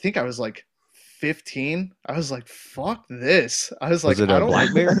like, I think I was like 15. I was like, fuck this. I was like, Was it I a don't.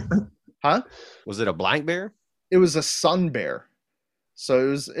 black bear? Huh? Was it a black bear? It was a sun bear. So it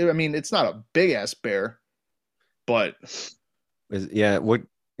was, I mean, it's not a big ass bear, but What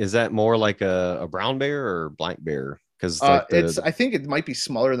is that, more like a brown bear or black bear? Because I think it might be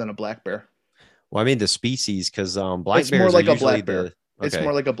smaller than a black bear. well, I mean the species, because black It's bears more are like a usually black bear. It's okay.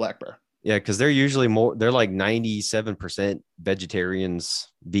 more like a black bear. Yeah, because they're usually more, they're like 97% vegetarians,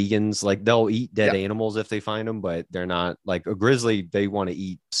 vegans. Like they'll eat dead Yeah. animals if they find them, but they're not like a grizzly. They want to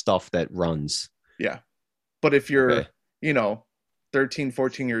eat stuff that runs. Yeah. But if you're, Okay. 13,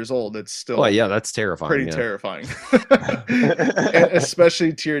 14 years old, it's still Well, yeah, that's terrifying. pretty yeah. terrifying. And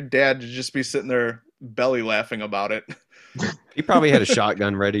especially to your dad to just be sitting there belly laughing about it. He probably had a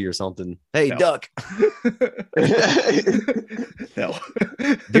shotgun ready or something. Hey, No. duck. No.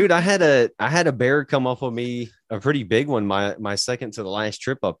 Dude, I had a bear come up with me, a pretty big one, my second to the last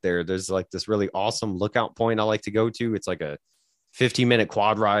trip up there. There's like this really awesome lookout point I like to go to. It's like a 15-minute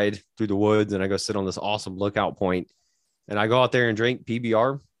quad ride through the woods, and I go sit on this awesome lookout point, and I go out there and drink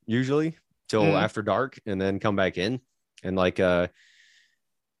PBR usually till Mhm. after dark, and then come back in. And like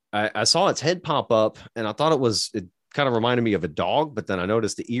I saw its head pop up, and I thought it kind of reminded me of a dog, but then I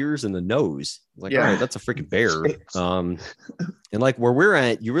noticed the ears and the nose. Like, Yeah. all right, that's a freaking bear. And like where we're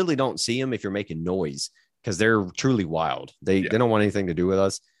at, you really don't see them if you're making noise, because they're truly wild. They don't want anything to do with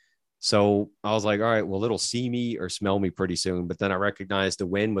us. So I was like, all right, well, it'll see me or smell me pretty soon. But then I recognized the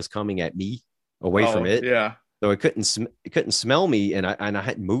wind was coming at me away from it. Yeah. So it couldn't smell me, and I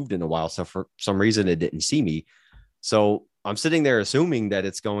hadn't moved in a while. So for some reason, it didn't see me. So I'm sitting there assuming that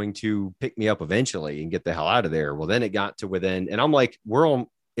it's going to pick me up eventually and get the hell out of there. Well, then it got to within, and I'm like,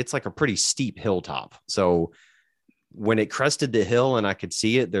 it's like a pretty steep hilltop. So when it crested the hill and I could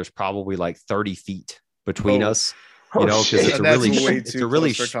see it, there's probably like 30 feet between us, because it's And a that's really, way it's too a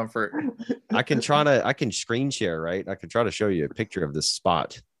really, close for comfort. I can screen share, right? I can try to show you a picture of this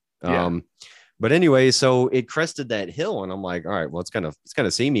spot. Yeah. But anyway, so it crested that hill, and I'm like, all right, well, it's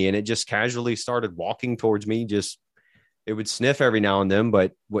gonna see me, and it just casually started walking towards me. It would sniff every now and then,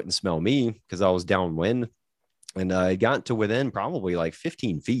 but wouldn't smell me because I was downwind. And it got to within probably like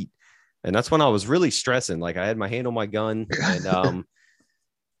 15 feet, and that's when I was really stressing. Like I had my hand on my gun, and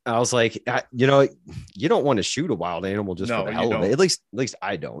I was like, you don't want to shoot a wild animal just No, for the you hell of it. don't. At least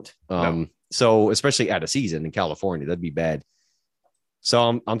I don't. No. So especially out of season in California, that'd be bad.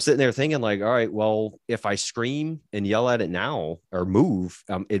 So I'm sitting there thinking like, all right, well, if I scream and yell at it now or move,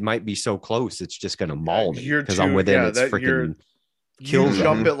 it might be so close it's just gonna maul me You're because too- I'm within yeah, its that freaking You kill zone.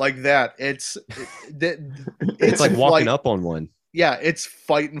 jump it like that. It's It's like walking flight. up on one. Yeah, it's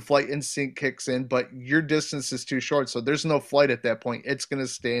fight and flight instinct kicks in, but your distance is too short, so there's no flight at that point. It's gonna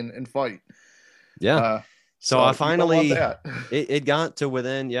stay in and fight. Yeah. So you I don't finally want that. it got to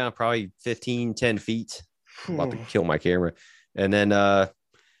within, probably 10 feet. I'm about to Whew. kill my camera. And then I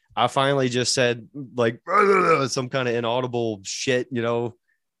finally just said like some kind of inaudible shit, and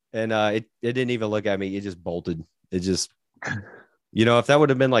it didn't even look at me. It just bolted. It just, if that would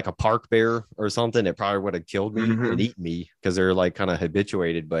have been like a park bear or something, it probably would have killed me Mhm. and eaten me because they're like kind of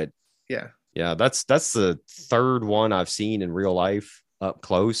habituated. But Yeah. that's the third one I've seen in real life up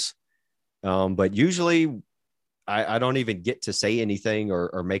close. But usually I don't even get to say anything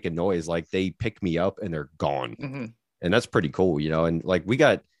or make a noise. Like they pick me up and they're gone. Mhm. And that's pretty cool, and like we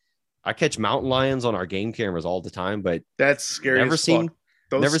got I catch mountain lions on our game cameras all the time, but That's scary never as fuck. seen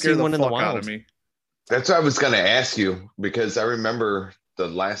Those never scare seen the one in the fuck out of wild. me. That's what I was going to ask you, because I remember the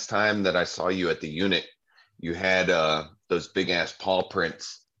last time that I saw you at the unit, you had those big ass paw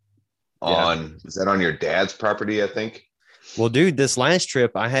prints on, was that on your dad's property, I think? Well, dude, this last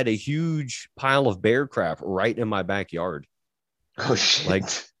trip, I had a huge pile of bear crap right in my backyard, Oh shit. like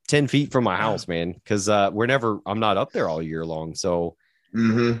 10 feet from my house, man. Because I'm not up there all year long. So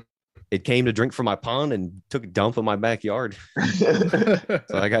it came to drink from my pond and took a dump in my backyard. So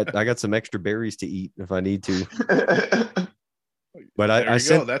I got some extra berries to eat if I need to. But I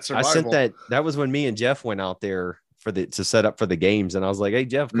sent that was when me and Jeff went out there to set up for the games, and I was like, "Hey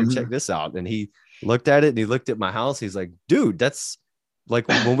Jeff, come check this out." And he looked at it and he looked at my house. He's like, "Dude, that's like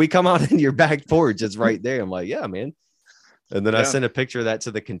when we come out in your back porch, it's right there." I'm like, "Yeah, man." And then I sent a picture of that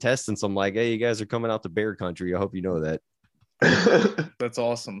to the contestants. I'm like, "Hey, you guys are coming out to bear country. I hope you know that." That's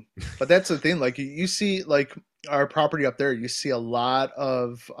awesome. But that's the thing. Like you see, like our property up there, you see a lot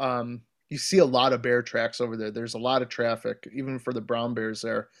of bear tracks over there. There's a lot of traffic, even for the brown bears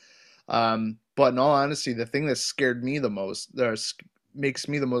there. But in all honesty, the thing that scared me the most, that makes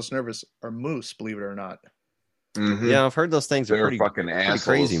me the most nervous, are moose. Believe it or not. Yeah, I've heard those things are pretty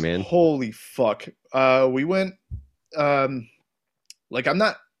crazy, man. Holy fuck. We went. Like I'm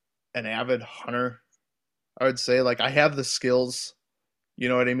not an avid hunter. I would say, like, I have the skills, you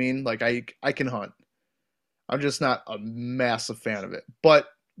know what I mean? Like I can hunt. I'm just not a massive fan of it. But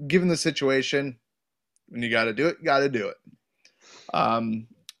given the situation, when you got to do it, you got to do it.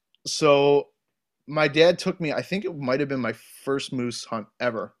 So my dad took me, I think it might have been my first moose hunt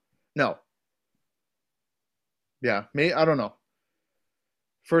ever. No. Yeah, I don't know.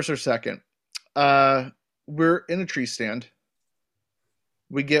 First or second. We're in a tree stand.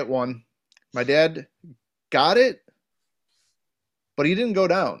 We get one. My dad got it, but he didn't go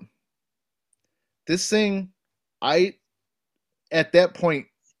down. This thing, at that point,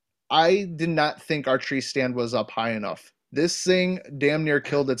 I did not think our tree stand was up high enough. This thing damn near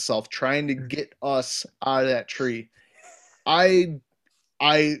killed itself trying to get us out of that tree. I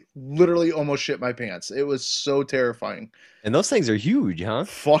literally almost shit my pants. It was so terrifying. And those things are huge, huh?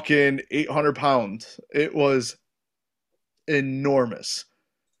 Fucking 800 pounds. It was enormous.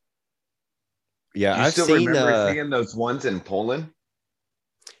 Yeah, I've still remember seeing those ones in Poland.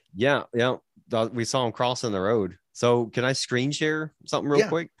 Yeah. We saw them crossing the road. So can I screen share something real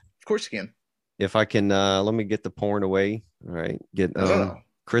quick? Of course you can. If I can, let me get the porn away. All right, get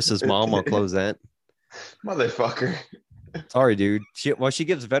Chris's mom. I'll close that. Motherfucker. Sorry, dude. She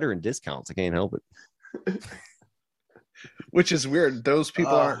gives veteran discounts. I can't help it. Which is weird. Those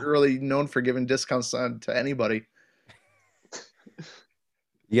people aren't really known for giving discounts to anybody.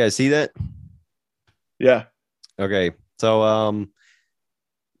 You guys see that? Yeah. Okay. So,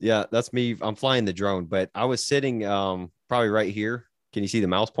 yeah, that's me. I'm flying the drone, but I was sitting probably right here. Can you see the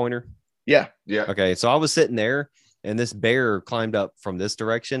mouse pointer? Yeah. Okay. So I was sitting there, and this bear climbed up from this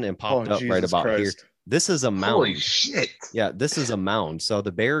direction and popped up right about here. This is a mound. Holy shit. Yeah, this is a mound. So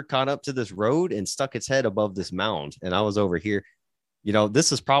the bear caught up to this road and stuck its head above this mound. And I was over here. You know,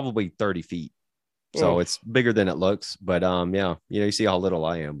 this is probably 30 feet. So it's bigger than it looks. But yeah, you see how little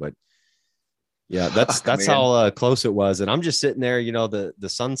I am. But yeah, that's how close it was. And I'm just sitting there, the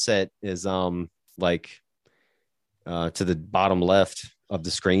sunset is like to the bottom left of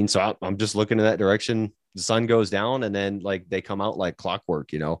the screen. So I'm just looking in that direction. The sun goes down and then like they come out like clockwork,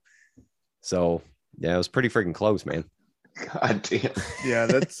 So yeah, it was pretty freaking close, man. God damn. Yeah,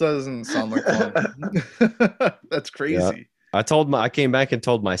 that doesn't sound like fun. That's crazy. Yeah. I came back and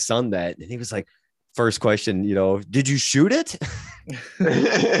told my son that, and he was like, first question, did you shoot it?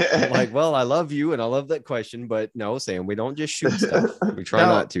 I'm like, well, I love you and I love that question, but no, Sam, we don't just shoot stuff. We try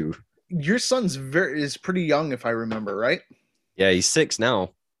not to. Your son's is pretty young, if I remember, right? Yeah, he's 6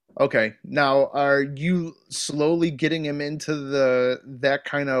 now. Okay. Now, are you slowly getting him into that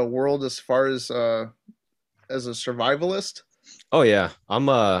kind of world as far as a survivalist? Oh yeah, I'm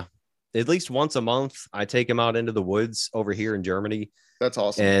at least once a month I take him out into the woods over here in Germany. That's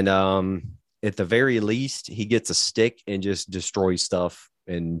awesome. And at the very least, he gets a stick and just destroys stuff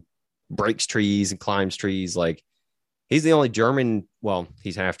and breaks trees and climbs trees. Like he's the only German. Well,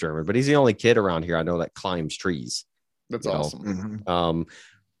 he's half German, but he's the only kid around here I know that climbs trees. That's awesome. Mm-hmm.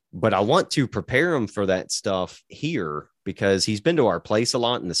 But I want to prepare him for that stuff here because he's been to our place a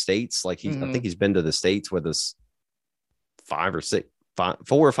lot in the States. Like I think he's been to the States with us 4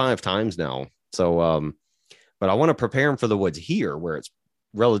 or 5 times now. So, but I want to prepare him for the woods here where it's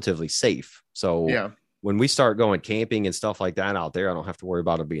relatively safe. So when we start going camping and stuff like that out there, I don't have to worry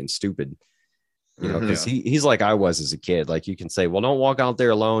about him being stupid. you know, because he's like I was as a kid. Like you can say, well, don't walk out there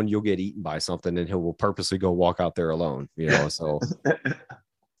alone. You'll get eaten by something, and he will purposely go walk out there alone. You know, so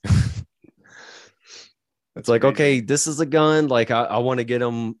it's like, okay, this is a gun. Like I want to get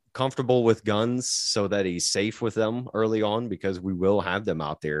him comfortable with guns so that he's safe with them early on, because we will have them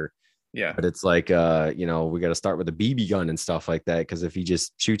out there. Yeah. But it's like, you know, we got to start with a BB gun and stuff like that. Because if he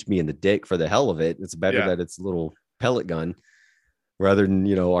just shoots me in the dick for the hell of it, it's better that it's a little pellet gun rather than,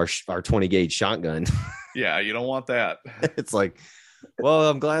 you know, our 20 gauge shotgun. Yeah, you don't want that. It's like, well,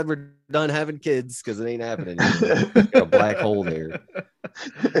 I'm glad we're done having kids because it ain't happening. Got a black hole there.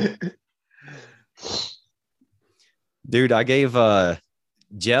 Dude, I gave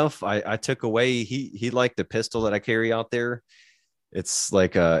Jeff, I took away, he liked the pistol that I carry out there. It's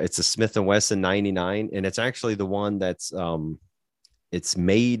like it's a Smith & Wesson 99, and it's actually the one that's it's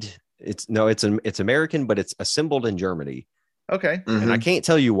made, it's American, but it's assembled in Germany. Okay. And I can't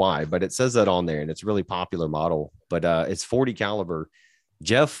tell you why, but it says that on there, and it's a really popular model, but it's 40 caliber.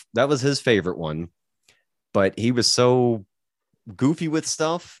 Jeff, that was his favorite one, but he was so goofy with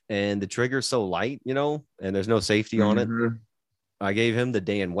stuff, and the trigger's so light, you know, and there's no safety on it. I gave him the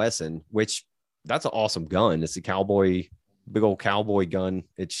Dan Wesson, which that's an awesome gun. It's a big old cowboy gun.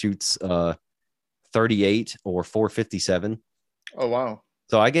 It shoots 38 or 457. Oh, wow.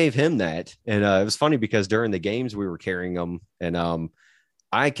 So I gave him that. And it was funny because during the games we were carrying them, and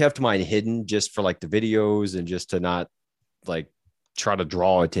I kept mine hidden just for like the videos and just to not like try to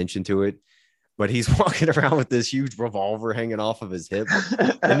draw attention to it. But he's walking around with this huge revolver hanging off of his hip.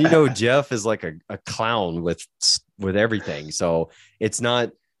 And, you know, Jeff is like a clown with everything. So it's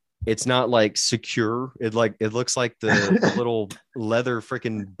not like secure. It looks like the little leather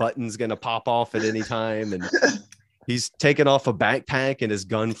freaking button's going to pop off at any time. And he's taking off a backpack and his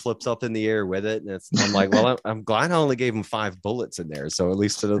gun flips up in the air with it. And I'm like, well, I'm glad I only gave him 5 bullets in there. So at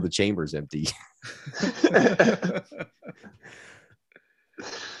least to know the chamber's empty.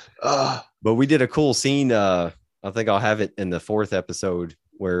 But we did a cool scene. I think I'll have it in the 4th episode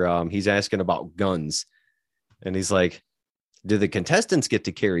where he's asking about guns. And he's like, do the contestants get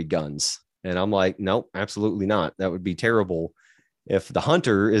to carry guns? And I'm like, nope, absolutely not. That would be terrible if the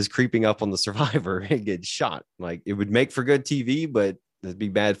hunter is creeping up on the survivor and gets shot. Like, it would make for good TV, but it'd be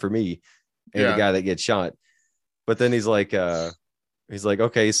bad for me and the guy that gets shot. But then he's like,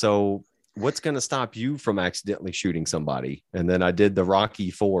 okay, so what's going to stop you from accidentally shooting somebody? And then I did the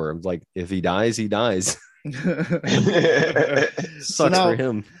Rocky 4. I'm like, if he dies, he dies. Sucks for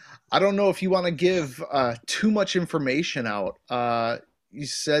him. I don't know if you want to give too much information out. You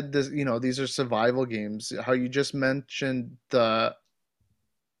said this, you know, these are survival games. How you just mentioned the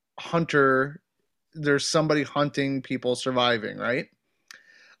hunter, there's somebody hunting, people surviving, right?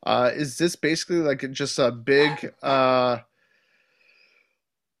 Is this basically like just a big a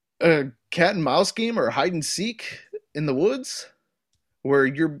cat and mouse game or hide and seek in the woods where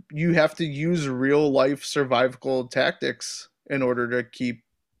you have to use real life survival tactics in order to keep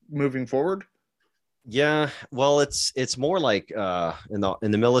moving forward? Yeah, well, it's more like in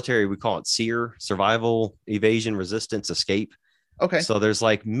the military we call it SEER, survival, evasion, resistance, escape. Okay. So there's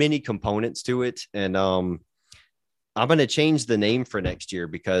like many components to it, and I'm going to change the name for next year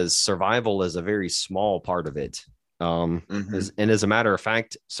because survival is a very small part of it. And as a matter of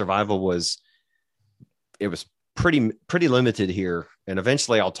fact, survival was pretty limited here, and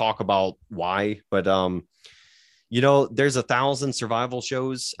eventually I'll talk about why. But you know, there's 1,000 survival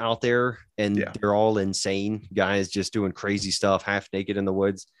shows out there, and they're all insane guys just doing crazy stuff, half naked in the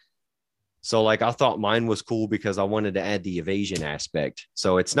woods. So like, I thought mine was cool because I wanted to add the evasion aspect.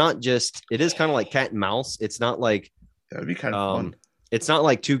 So it's not just, it is kind of like cat and mouse. It's not like, that'd be kind of fun. It's not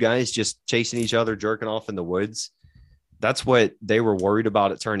like 2 guys just chasing each other, jerking off in the woods. That's what they were worried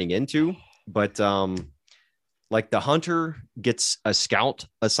about it turning into. But like the hunter gets a scout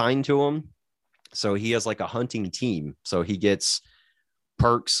assigned to him. So he has like a hunting team. So he gets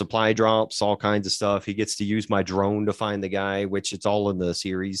perks, supply drops, all kinds of stuff. He gets to use my drone to find the guy, which it's all in the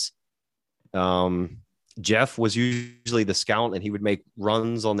series. Jeff was usually the scout, and he would make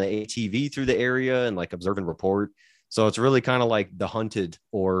runs on the ATV through the area and like observe and report. So it's really kind of like The Hunted,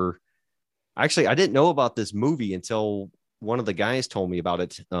 or actually, I didn't know about this movie until one of the guys told me about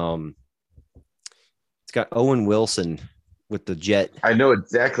it. It's got Owen Wilson with the jet. I know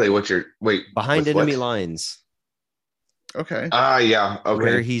exactly what Behind Enemy Lines. Okay. Yeah. Okay.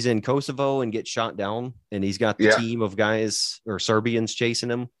 Where he's in Kosovo and gets shot down, and he's got the team of guys or Serbians chasing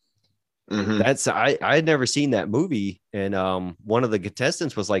him. That's I had never seen that movie, and one of the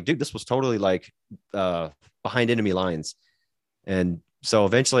contestants was like, "Dude, this was totally like Behind Enemy Lines." And so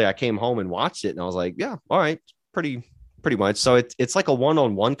eventually, I came home and watched it, and I was like, "Yeah, all right, pretty much." So it's like a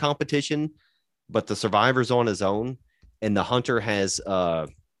 1-on-1 competition. but the survivor's on his own, and the hunter has a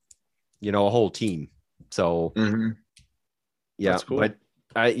whole team. So yeah, That's cool. but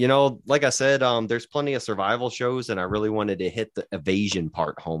I, like I said, there's plenty of survival shows, and I really wanted to hit the evasion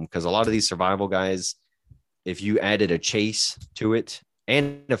part home because a lot of these survival guys, if you added a chase to it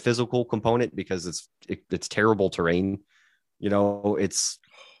and a physical component, because it's terrible terrain, it's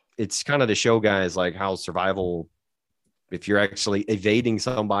kind of to show guys like how survival, if you're actually evading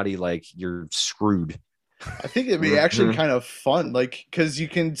somebody, like you're screwed. I think it'd be actually kind of fun, like, because you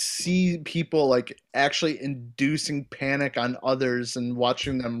can see people like actually inducing panic on others and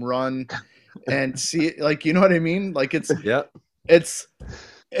watching them run and see it, like, you know what I mean? Like Yeah. it's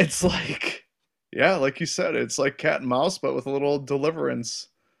like, yeah, like you said, it's like cat and mouse, but with a little Deliverance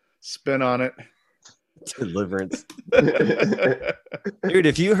spin on it. Deliverance. Dude,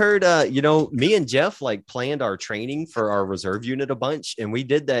 if you heard, me and Jeff like planned our training for our reserve unit a bunch, and we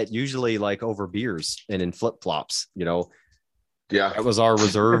did that usually like over beers and in flip-flops. Yeah, that was our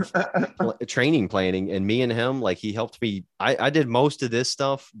reserve training planning. And me and him, like, he helped me. I did most of this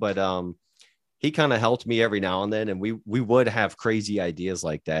stuff, but he kind of helped me every now and then, and we would have crazy ideas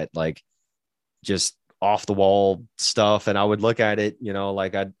like that, like just off the wall stuff. And I would look at it,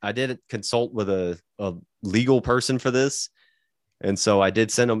 like I did consult with a legal person for this. And so I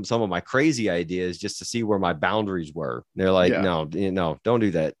did send them some of my crazy ideas just to see where my boundaries were. And they're like, no, don't do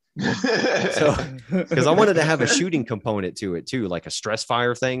that. So, because I wanted to have a shooting component to it too, like a stress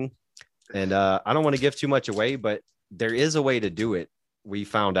fire thing. And I don't want to give too much away, but there is a way to do it. We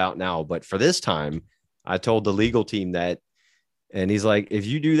found out now, but for this time, I told the legal team that, and he's like, if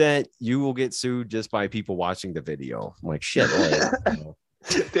you do that, you will get sued just by people watching the video. I'm like, shit.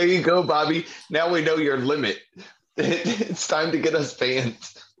 There you go, Bobby. Now we know your limit. It's time to get us banned.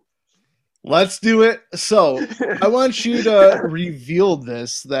 Let's do it. So I want you to reveal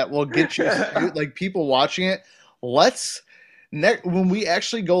this that will get you, like, people watching it. When we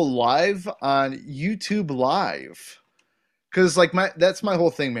actually go live on YouTube Live, because like that's my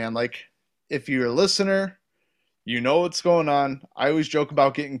whole thing, man. Like, if you're a listener, you know what's going on. I always joke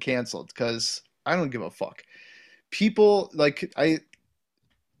about getting canceled because I don't give a fuck. People like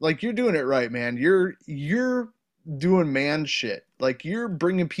you're doing it right, man. You're doing man shit. Like, you're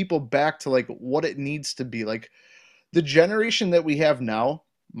bringing people back to like what it needs to be. Like, the generation that we have now,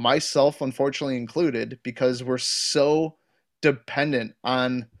 myself unfortunately included, because we're so dependent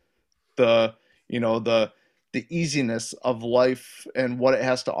on the easiness of life and what it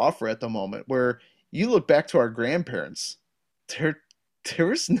has to offer at the moment, where you look back to our grandparents, there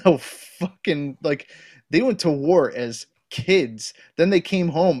was no fucking, like, they went to war as kids, then they came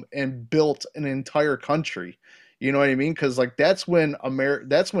home and built an entire country. You know what I mean? Because like that's when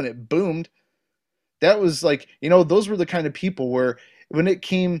it boomed. That was like, those were the kind of people where when it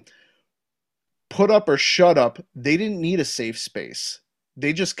came put up or shut up, they didn't need a safe space.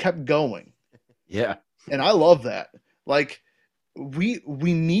 They just kept going. Yeah. And I love that. Like, we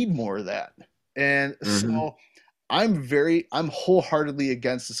need more of that. And so I'm wholeheartedly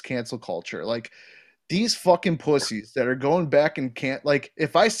against this cancel culture. Like, these fucking pussies that are going back and can't, like,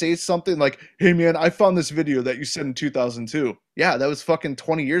 if I say something like, hey man, I found this video that you said in 2002. Yeah, that was fucking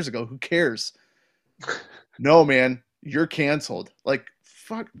 20 years ago. Who cares? No, man, you're canceled. Like,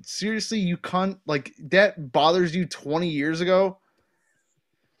 fuck, seriously, you can't, like, that bothers you 20 years ago?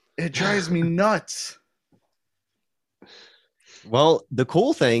 It drives me nuts. Well, the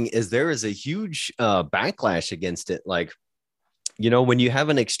cool thing is there is a huge backlash against it. Like, when you have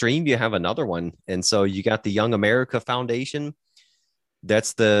an extreme, you have another one. And so you got the Young America Foundation.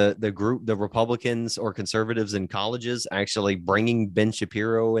 That's the group, the Republicans or conservatives in colleges actually bringing Ben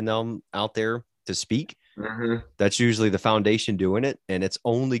Shapiro and them out there to speak. That's usually the foundation doing it. And it's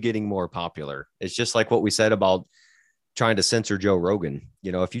only getting more popular. It's just like what we said about trying to censor Joe Rogan.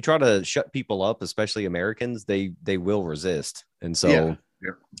 If you try to shut people up, especially Americans, they will resist. And so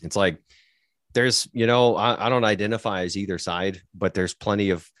it's like, there's, I don't identify as either side, but there's plenty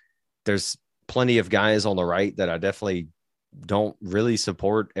of guys on the right that I definitely don't really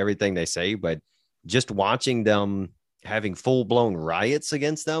support everything they say, but just watching them having full blown riots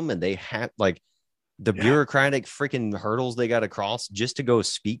against them, and they have like the bureaucratic freaking hurdles they got to cross just to go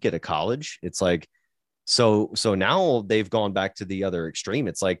speak at a college. It's like, so now they've gone back to the other extreme.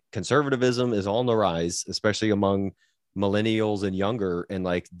 It's like conservatism is on the rise, especially among millennials and younger. And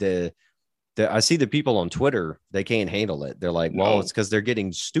like I see the people on Twitter, they can't handle it. They're like, well, it's because they're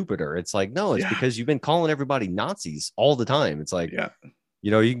getting stupider. It's like, no, it's because you've been calling everybody Nazis all the time. It's like,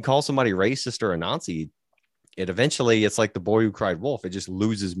 you can call somebody racist or a Nazi. It's like the boy who cried wolf. It just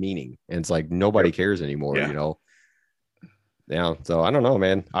loses meaning. And it's like, nobody cares anymore, Yeah. So I don't know,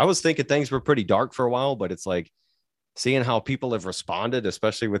 man. I was thinking things were pretty dark for a while, but it's like seeing how people have responded,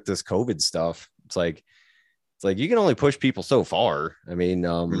 especially with this COVID stuff. It's like you can only push people so far. I mean,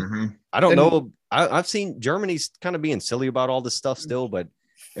 I don't And know. I've seen Germany's kind of being silly about all this stuff still, but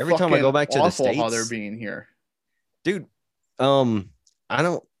every time I fucking go back to the awful how they're States, being here. dude, I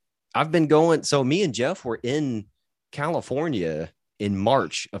don't, I've been going. So me and Jeff were in California in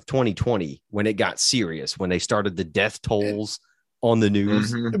March of 2020 when it got serious, when they started the death tolls on the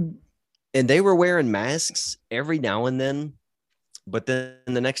news, and they were wearing masks every now and then. But then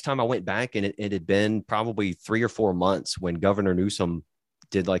the next time I went back, and it had been probably 3 or 4 months when Governor Newsom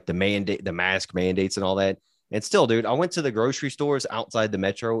did like the mandate, the mask mandates and all that. And still, dude, I went to the grocery stores outside the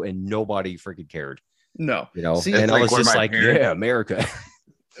metro and nobody freaking cared, No. you know? See, And It's I like was where just my like, parents- yeah, America.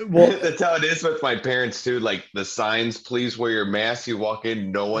 well, That's how it is with my parents too. Like the signs, please wear your mask. You walk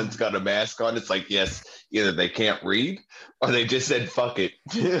in, no one's got a mask on. It's like, yes, either they can't read or they just said fuck it.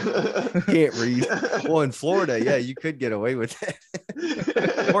 Can't read. Well, in Florida, yeah, you could get away with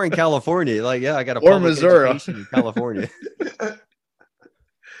that. Or in California, like, yeah, I got a Or public Missouri. education in California.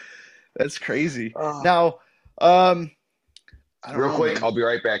 that's crazy. Oh. Now, I don't Real know, quick, man. I'll be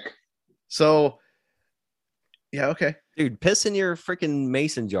right back. So, yeah, okay. Dude, piss in your freaking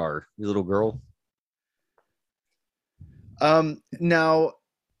mason jar, you little girl. Now,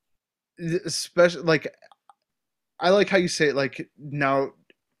 especially like, I like how you say it. Like, now,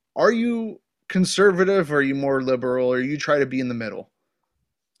 are you conservative or are you more liberal or you try to be in the middle?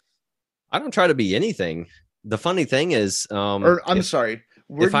 I don't try to be anything. The funny thing is, Or I'm sorry,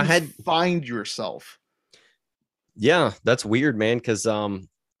 where if do I you had- find yourself? yeah, that's weird, man. Because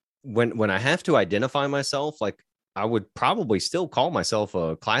when I have to identify myself, like I would probably still call myself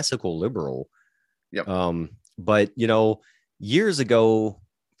a classical liberal. Yep. But years ago,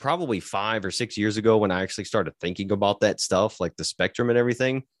 probably 5 or 6 years ago, when I actually started thinking about that stuff, like the spectrum and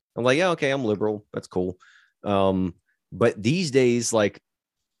everything, I'm like, yeah, okay, I'm liberal. That's cool. But these days, like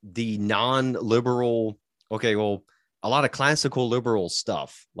the non-liberal, okay, well, a lot of classical liberal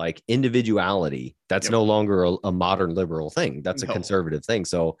stuff like individuality, that's Yep. no longer a modern liberal thing. That's a No. conservative thing.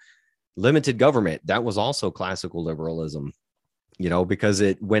 So limited government, that was also classical liberalism, because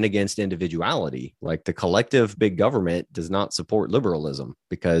it went against individuality. Like the collective big government does not support liberalism,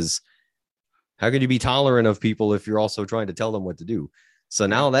 because how could you be tolerant of people if you're also trying to tell them what to do? So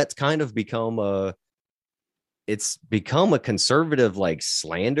now that's kind of become it's become a conservative like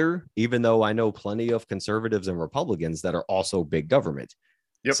slander, even though I know plenty of conservatives and Republicans that are also big government.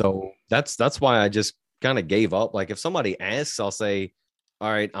 Yep. So that's why I just kind of gave up. Like if somebody asks, I'll say,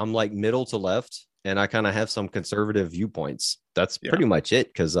 all right, I'm like middle to left and I kind of have some conservative viewpoints. That's Yeah. pretty much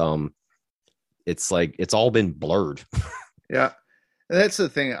it. Cause it's like it's all been blurred. Yeah, and that's the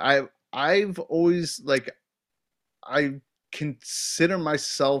thing. I've always like I consider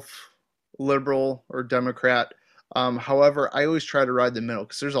myself liberal or Democrat. However, I always try to ride the middle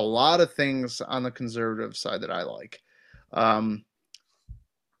because there's a lot of things on the conservative side that I like.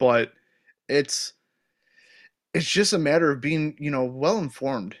 But it's just a matter of being, well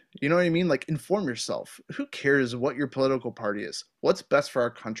informed. You know what I mean? Like inform yourself. Who cares what your political party is? What's best for our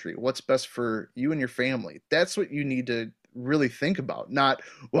country? What's best for you and your family? That's what you need to really think about. Not,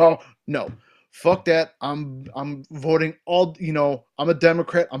 well, no. Fuck that. I'm voting all, I'm a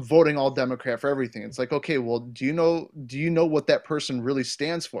Democrat. I'm voting all Democrat for everything. It's like, okay, well, do you know what that person really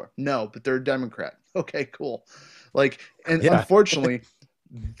stands for? No, but they're a Democrat. Okay, cool. Like, and Yeah. unfortunately,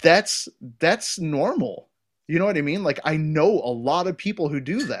 that's normal. You know what I mean? Like I know a lot of people who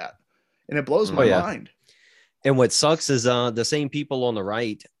do that, and it blows my yeah. mind. And what sucks is the same people on the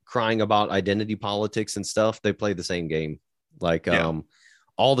right crying about identity politics and stuff, they play the same game. Like Yeah.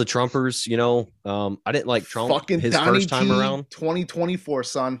 all the Trumpers, I didn't like Trump Fucking his Donnie first time T, around. 2024,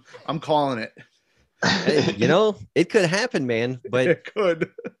 son. I'm calling it. Hey, it could happen, man. But It could.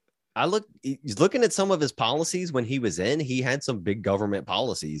 he's looking at some of his policies when he was in, he had some big government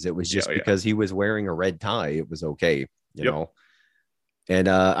policies. It was just Yeah. because he was wearing a red tie, it was okay, you Yep. know. And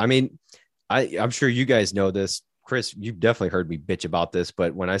I mean, I'm sure you guys know this. Chris, you've definitely heard me bitch about this,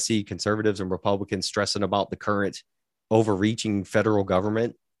 but when I see conservatives and Republicans stressing about the current overreaching federal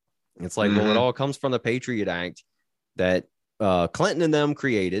government, it's like, well, it all comes from the Patriot Act that Clinton and them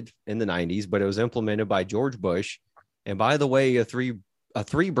created in the 90s, but it was implemented by George Bush. And by the way, a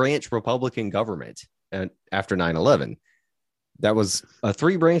three branch Republican government. And after 9/11, that was a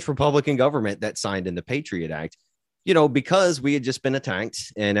 3-branch Republican government that signed in the Patriot Act, because we had just been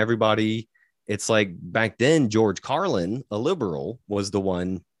attacked and everybody, it's like back then, George Carlin, a liberal, was the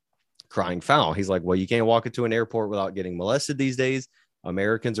one crying foul. He's like, well, you can't walk into an airport without getting molested these days.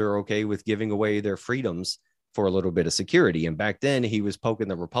 Americans are okay with giving away their freedoms for a little bit of security. And back then he was poking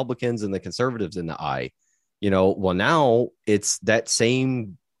the Republicans and the conservatives in the eye. Well, now it's that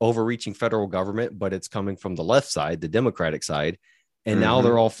same overreaching federal government, but it's coming from the left side, the Democratic side. And now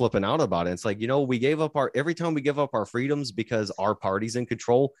they're all flipping out about it. It's like, we gave up every time we give up our freedoms because our party's in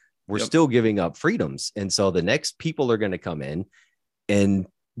control, we're still giving up freedoms. And so the next people are going to come in and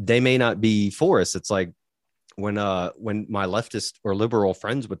they may not be for us. It's like when my leftist or liberal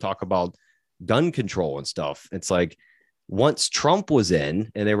friends would talk about gun control and stuff, it's like, once Trump was in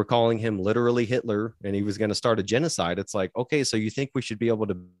and they were calling him literally Hitler and he was going to start a genocide, it's like, okay, so you think we should be able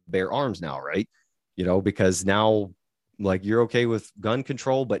to bear arms now, right? Because now, like, you're okay with gun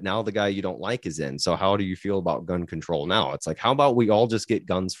control, but now the guy you don't like is in. So how do you feel about gun control now? It's like, how about we all just get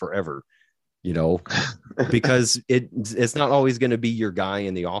guns forever? Because it's not always going to be your guy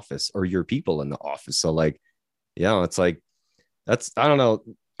in the office or your people in the office. So like, it's like, I don't know.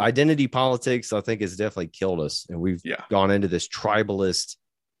 Identity politics, I think, has definitely killed us. And we've gone into this tribalist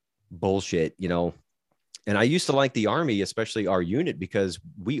bullshit, And I used to like the Army, especially our unit, because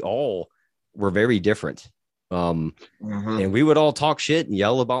we all were very different. And we would all talk shit and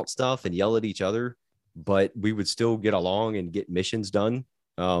yell about stuff and yell at each other, but we would still get along and get missions done.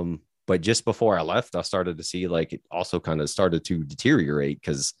 But just before I left, I started to see like it also kind of started to deteriorate,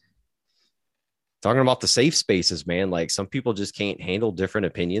 because talking about the safe spaces, man, like some people just can't handle different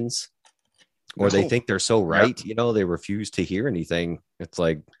opinions, or they think they're so right. They refuse to hear anything. It's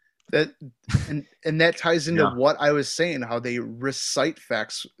like that. And that ties into what I was saying, how they recite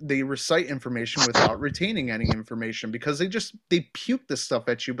facts. They recite information without retaining any information, because they puke this stuff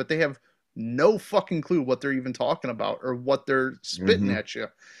at you, but they have no fucking clue what they're even talking about or what they're spitting at you.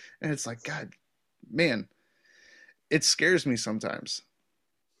 And it's like, God, man, it scares me sometimes.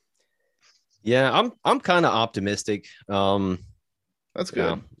 Yeah, I'm kind of optimistic. That's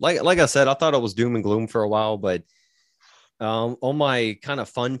good. Like I said, I thought it was doom and gloom for a while, but on my kind of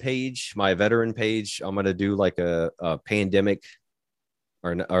fun page, my veteran page, I'm gonna do like a pandemic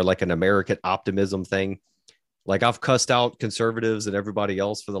or like an American optimism thing. Like, I've cussed out conservatives and everybody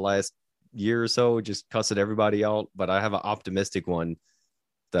else for the last year or so, just cussing everybody out. But I have an optimistic one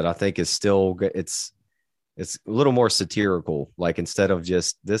that I think is still it's a little more satirical. Like, instead of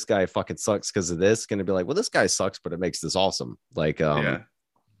just this guy fucking sucks because of this, going to be like, well, this guy sucks, but it makes this awesome. Like, I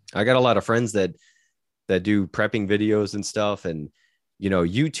got a lot of friends that do prepping videos and stuff. And,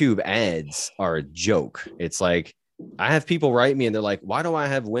 YouTube ads are a joke. It's like, I have people write me and they're like, why do I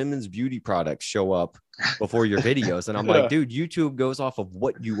have women's beauty products show up before your videos? And I'm like, dude, YouTube goes off of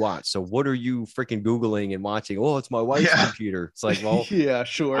what you watch. So what are you freaking Googling and watching? Oh, it's my wife's computer. It's like, well, yeah,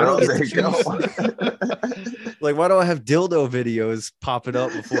 sure. There you go. Like, why do I have dildo videos popping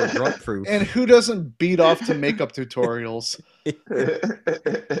up before Grunt Proof? And who doesn't beat off to makeup tutorials?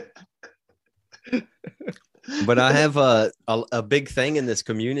 But I have a big thing in this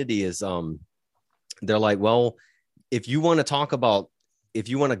community is they're like, well, if you want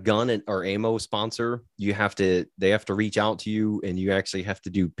a gun or ammo sponsor, they have to reach out to you, and you actually have to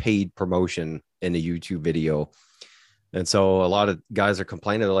do paid promotion in a YouTube video. And so a lot of guys are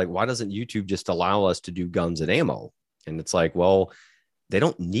complaining. They're like, why doesn't YouTube just allow us to do guns and ammo? And it's like, well, they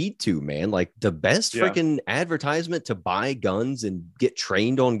don't need to, man. Like, the best freaking advertisement to buy guns and get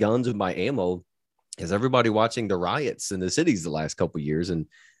trained on guns and buy ammo is everybody watching the riots in the cities the last couple of years and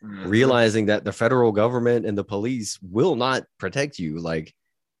realizing that the federal government and the police will not protect you. Like,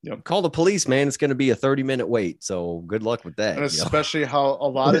 call the police, man. It's going to be a 30-minute wait. So good luck with that. And especially how a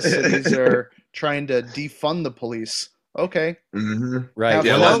lot of cities are trying to defund the police. Okay. Right.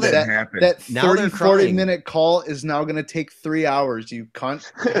 Yeah, well, that 40-minute call is now going to take 3 hours. You can't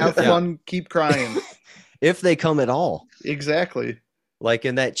have fun. Keep crying. If they come at all. Exactly. Like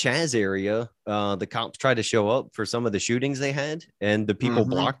in that Chaz area, the cops tried to show up for some of the shootings they had, and the people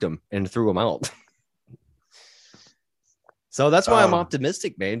blocked them and threw them out. So that's why I'm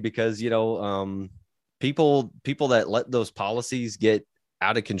optimistic, man, because, people that let those policies get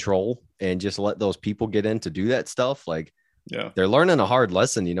out of control and just let those people get in to do that stuff, like, they're learning a hard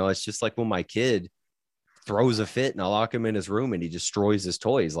lesson. It's just like when my kid throws a fit and I lock him in his room and he destroys his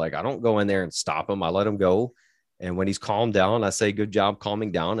toys. Like, I don't go in there and stop him. I let him go. And when he's calmed down, I say, good job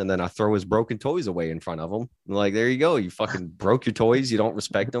calming down. And then I throw his broken toys away in front of him. I'm like, there you go. You fucking broke your toys. You don't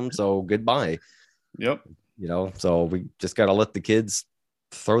respect them. So goodbye. Yep. So we just got to let the kids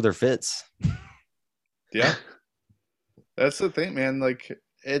throw their fits. Yeah. That's the thing, man. Like,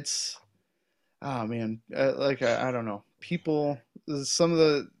 it's, man, like, I don't know. People, some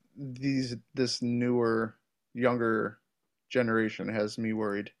of this newer, younger generation has me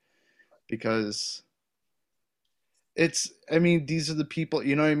worried, because these are the people,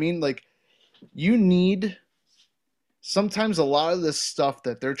 you know what I mean? Like, you need sometimes a lot of this stuff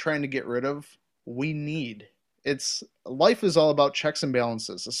that they're trying to get rid of, we need. It's life is all about checks and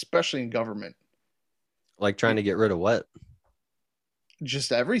balances, especially in government. Like trying to get rid of what?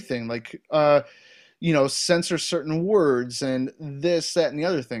 Just everything, like censor certain words and this, that, and the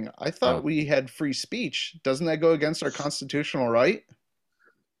other thing. I thought we had free speech. Doesn't that go against our constitutional right?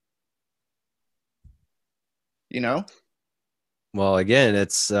 Well, again,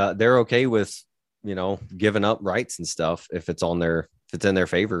 it's they're okay with giving up rights and stuff if it's in their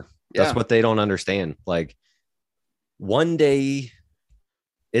favor. That's what they don't understand. Like one day,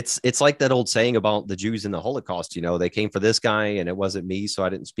 it's like that old saying about the Jews in the Holocaust. They came for this guy and it wasn't me, so I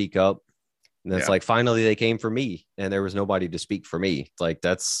didn't speak up. And it's like finally they came for me and there was nobody to speak for me. It's like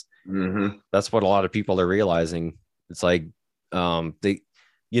that's what a lot of people are realizing. It's like I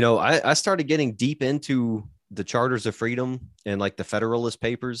started getting deep into the Charters of Freedom and like the Federalist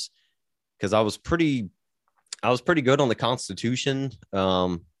Papers because I was pretty good on the Constitution.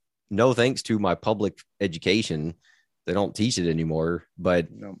 No thanks to my public education. They don't teach it anymore. But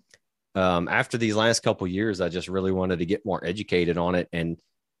after these last couple of years, I just really wanted to get more educated on it. And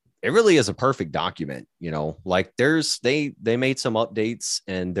it really is a perfect document, like they made some updates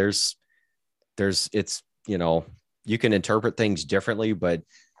and it's, you can interpret things differently, but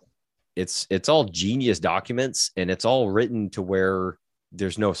it's all genius documents and it's all written to where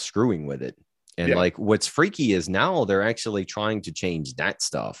there's no screwing with it. And like what's freaky is now they're actually trying to change that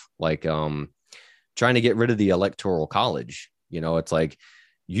stuff. Like trying to get rid of the electoral college. It's like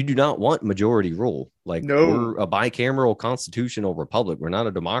you do not want majority rule. Like we're a bicameral constitutional republic. We're not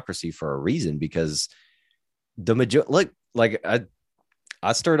a democracy for a reason because I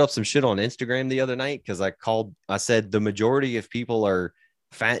stirred up some shit on Instagram the other night because I said the majority of people are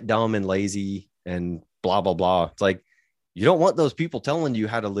fat, dumb, and lazy and blah, blah, blah. It's like, you don't want those people telling you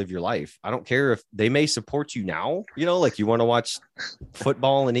how to live your life. I don't care if they may support you now, like you want to watch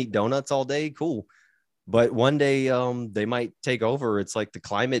football and eat donuts all day. Cool. But one day they might take over. It's like the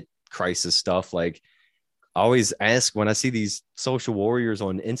climate crisis stuff. Like I always ask when I see these social warriors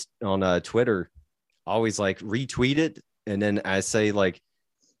on Twitter, I always like retweet it. And then I say like,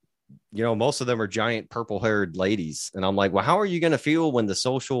 most of them are giant purple haired ladies. And I'm like, well, how are you going to feel when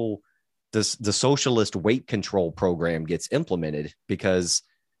the socialist weight control program gets implemented? Because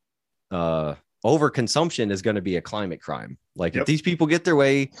overconsumption is going to be a climate crime. Like if these people get their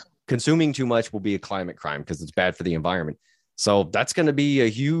way, consuming too much will be a climate crime because it's bad for the environment. So that's going to be a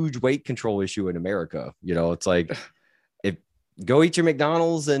huge weight control issue in America. It's like, go eat your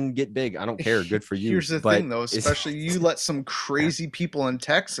McDonald's and get big. I don't care. Good for you. Here's the thing, though, especially you let some crazy people in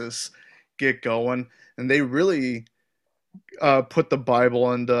Texas get going, and they really put the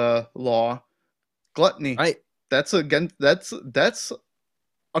Bible into law. Gluttony. Right. That's a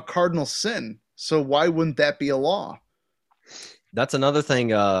cardinal sin. So why wouldn't that be a law? That's another thing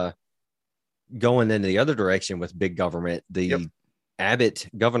going in the other direction with big government. The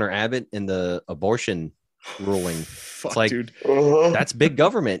Governor Abbott and the abortion ruling. Fuck, it's like, dude. That's big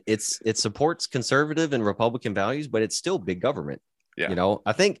government. It supports conservative and Republican values, but it's still big government. Yeah.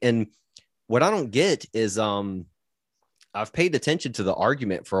 I think, and what I don't get is I've paid attention to the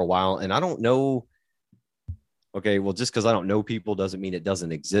argument for a while and I don't know. Okay, well, just because I don't know people doesn't mean it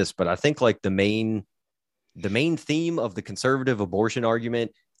doesn't exist. But I think like the main theme of the conservative abortion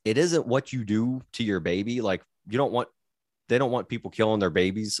argument, it isn't what you do to your baby. Like they don't want people killing their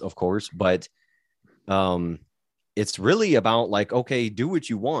babies, of course, but it's really about like, okay, do what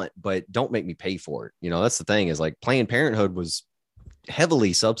you want, but don't make me pay for it. That's the thing is like Planned Parenthood was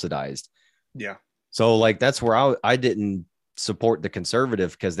heavily subsidized. Yeah. So like, that's where I didn't support the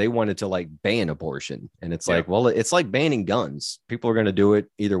conservative because they wanted to like ban abortion. And it's like, well, it's like banning guns. People are going to do it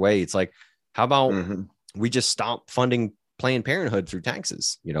either way. It's like, how about we just stop funding Planned Parenthood through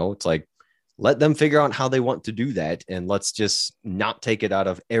taxes? It's like, let them figure out how they want to do that. And let's just not take it out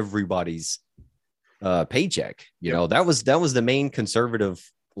of everybody's paycheck. That was the main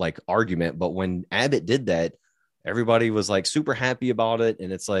conservative like argument. But when Abbott did that, everybody was like super happy about it.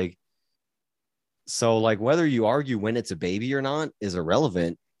 And it's like, so like whether you argue when it's a baby or not is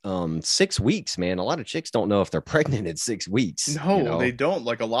irrelevant. 6 weeks, man. A lot of chicks don't know if they're pregnant at 6 weeks. No, they don't.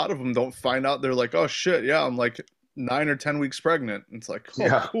 Like a lot of them don't find out. They're like, oh shit, yeah, I'm like 9 or 10 weeks pregnant. It's like,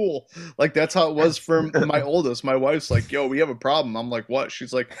 oh, cool. Like that's how it was for my oldest. My wife's like, yo, we have a problem. I'm like, what?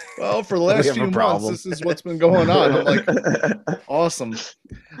 She's like, well, for the last few months, this is what's been going on. I'm like, awesome.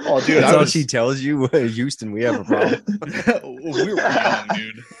 Oh, dude, that's how she tells you, Houston, we have a problem. We were young,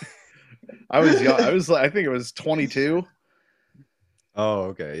 dude. I was young. I think it was 22. Oh,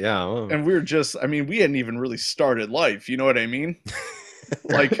 okay. Yeah. And we were we hadn't even really started life. You know what I mean?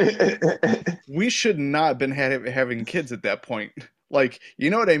 Like, we should not have been having kids at that point. Like, you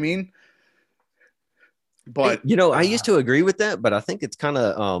know what I mean? But I used to agree with that, but I think it's kind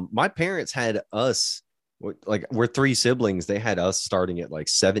of my parents had us, like, we're three siblings. They had us starting at like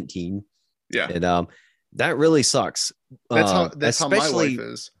 17. Yeah. And that really sucks. That's how my life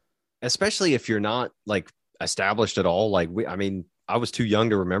is. Especially if you're not like established at all. Like I was too young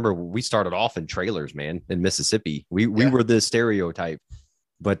to remember. We started off in trailers, man, in Mississippi. We were the stereotype.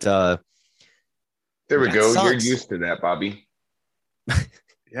 But there we go. Sucks. You're used to that, Bobby.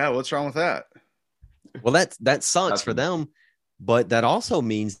 Yeah, what's wrong with that? Well, that sucks for them, but that also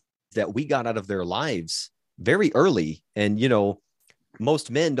means that we got out of their lives very early. And,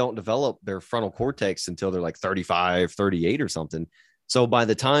 most men don't develop their frontal cortex until they're like 35, 38 or something. So by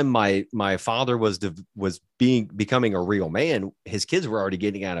the time my father was becoming a real man, his kids were already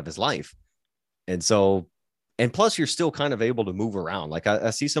getting out of his life. And so, and plus you're still kind of able to move around. Like I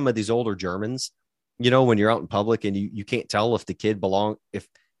see some of these older Germans, when you're out in public and you can't tell if the kid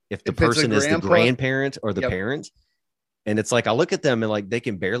if the person is the grandparent or the parent. And it's like, I look at them and like, they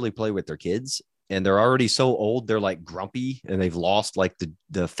can barely play with their kids and they're already so old. They're like grumpy and they've lost like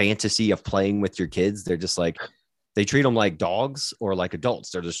the fantasy of playing with your kids. They're just like, they treat them like dogs or like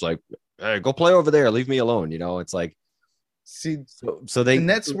adults. They're just like, hey, go play over there. Leave me alone. It's like, see, so they, and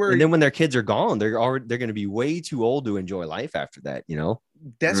that's where, and then when their kids are gone, they're going to be way too old to enjoy life after that.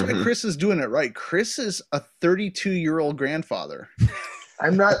 That's why Chris is doing it right. Chris is a 32-year-old grandfather.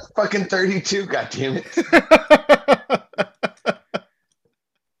 I'm not fucking 32, goddammit.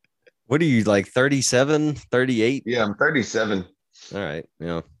 What are you, like 37, 38? Yeah, I'm 37. All right.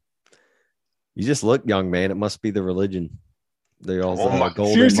 Yeah. You just look young, man. It must be the religion. They're all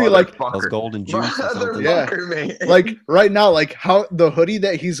golden. Seriously, like golden juice. Yeah. Man. Like right now, like how the hoodie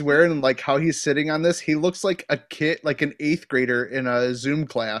that he's wearing and like how he's sitting on this, he looks like a kid, like an 8th grader in a Zoom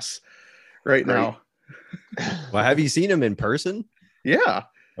class right now. Well, have you seen him in person? Yeah.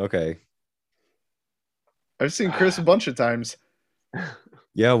 Okay. I've seen Chris a bunch of times.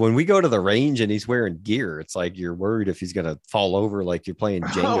 Yeah, when we go to the range and he's wearing gear, it's like you're worried if he's gonna fall over, like you're playing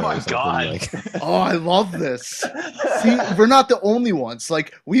Jenga. Oh my god! Like. Oh, I love this. See, we're not the only ones.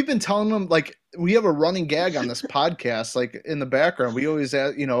 Like we've been telling them, like we have a running gag on this podcast. Like in the background, we always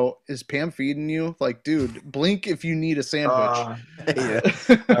ask, is Pam feeding you? Like, dude, blink if you need a sandwich. Yeah,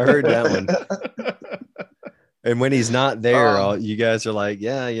 I heard that one. And when he's not there, you guys are like,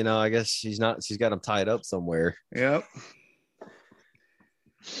 yeah, I guess she's not. She's got him tied up somewhere. Yep.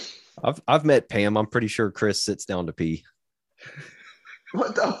 I've met Pam. I'm pretty sure Chris sits down to pee.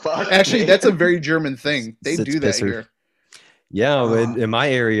 What the fuck? Actually, that's a very German thing. They do that here. Yeah, in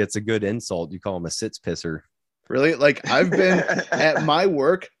my area, it's a good insult. You call him a sits pisser. Really? Like I've been at my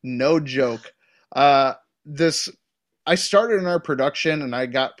work. No joke. I started in our production and I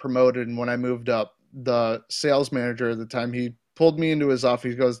got promoted. And when I moved up, the sales manager at the time, he pulled me into his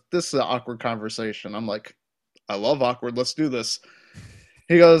office. He goes, "This is an awkward conversation." I'm like, "I love awkward. Let's do this."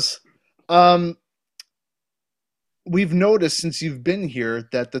 He goes, "We've noticed since you've been here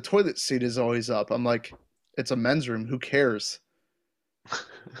that the toilet seat is always up." I'm like, "It's a men's room. Who cares?"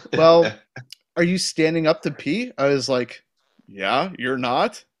 "Well, are you standing up to pee?" I was like, "Yeah, you're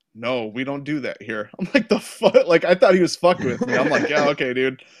not?" "No, we don't do that here." I'm like, "The fuck?" Like, I thought he was fucking with me. I'm like, "Yeah, okay,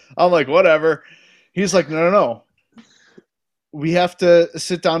 dude." I'm like, "Whatever." He's like, "No. We have to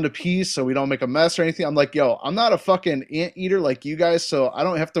sit down to pee so we don't make a mess or anything." I'm like, "Yo, I'm not a fucking anteater like you guys, so I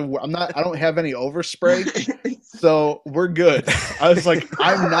don't have to. I don't have any overspray, so we're good." I was like,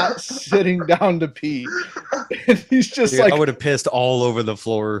 "I'm not sitting down to pee." And he's just like, I would have pissed all over the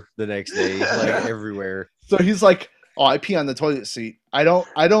floor the next day, like everywhere. So he's like, "Oh, I pee on the toilet seat. I don't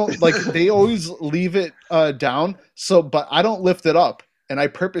like." They always leave it down, but I don't lift it up, and I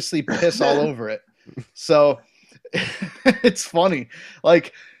purposely piss all over it. So. It's funny.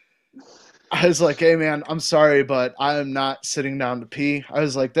 Like I was like, "Hey man, I'm sorry, but I am not sitting down to pee." I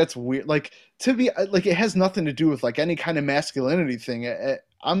was like, "That's weird." Like to be like, it has nothing to do with like any kind of masculinity thing.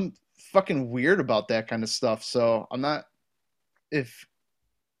 I'm fucking weird about that kind of stuff. So I'm not. If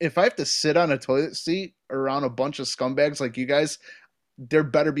I have to sit on a toilet seat around a bunch of scumbags like you guys, there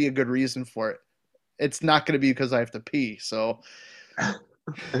better be a good reason for it. It's not going to be because I have to pee. So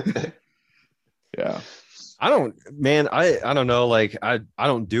yeah. I don't know. Like I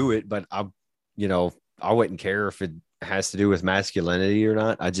don't do it, but I wouldn't care if it has to do with masculinity or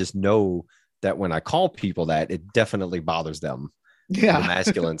not. I just know that when I call people that, it definitely bothers them. Yeah. The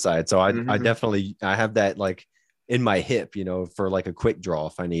masculine side. So I definitely, I have that like in my hip, for like a quick draw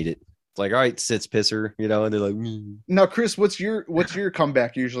if I need it. It's like, all right, sits pisser, and they're like, Now, Chris, what's your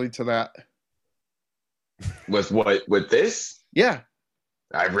comeback usually to that? With what? With this? Yeah.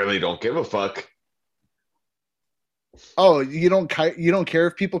 I really don't give a fuck. Oh, you don't care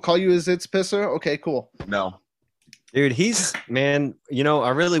if people call you a zits pisser? Okay, cool. No. Dude, he's man, I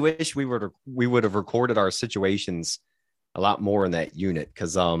really wish we would have recorded our situations a lot more in that unit,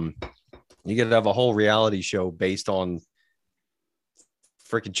 because you could have a whole reality show based on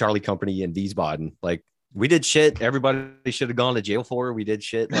freaking Charlie Company and Wiesbaden. Like, we did shit everybody should have gone to jail for. We did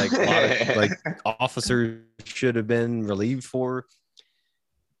shit like a lot of like officers should have been relieved for.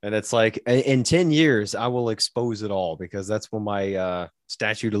 And it's like, in 10 years, I will expose it all, because that's when my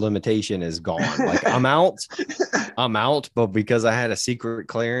statute of limitation is gone. Like, I'm out, but because I had a secret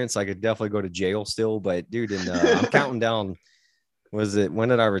clearance, I could definitely go to jail still. But dude, I'm counting down. When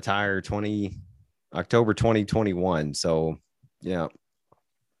did I retire? October 2021. So yeah,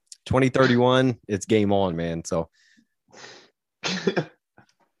 2031, it's game on, man. So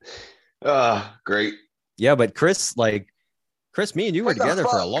great. Yeah, but Chris, me and you were together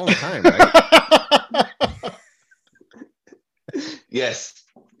for a long time, right? Yes.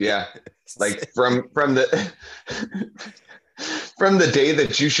 Yeah. Like from the from the day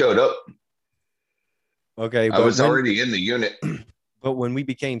that you showed up. Okay, I was already in the unit. But when we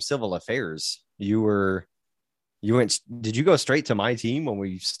became civil affairs, did you go straight to my team when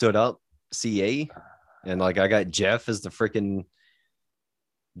we stood up CA? And like, I got Jeff as the freaking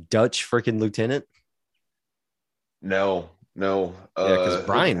Dutch freaking lieutenant. No. Yeah, because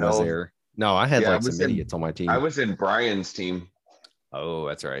Brian was there. No, I had some idiots on my team. I was in Brian's team. Oh,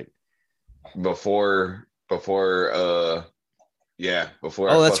 that's right. Before Oh,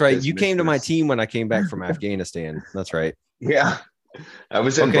 that's right. You came to my team when I came back from Afghanistan. That's right. Yeah. I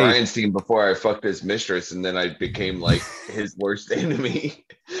was in Brian's team before I fucked his mistress, and then I became like his worst enemy.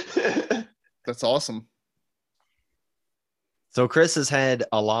 That's awesome. So Chris has had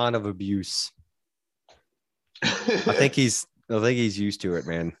a lot of abuse. I think he's used to it,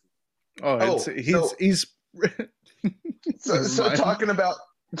 man. He's so talking about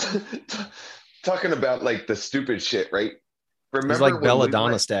like the stupid shit, right? Remember, he's like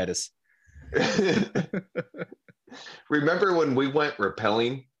belladonna status. Remember when we went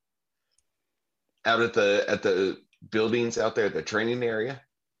rappelling out at the buildings out there at the training area?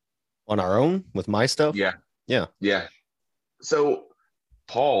 On our own with my stuff? Yeah. So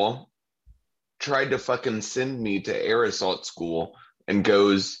Paul tried to fucking send me to air assault school and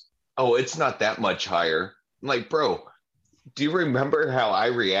goes, "Oh, it's not that much higher." I'm like, bro, do you remember how I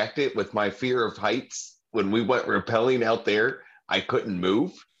reacted with my fear of heights when we went rappelling out there? I couldn't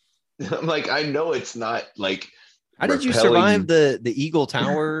move. I'm like, I know it's not like. How did you survive the Eagle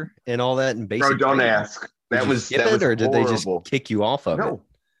Tower and all that in basic? Bro, don't ask. That was or did they just kick you off of it?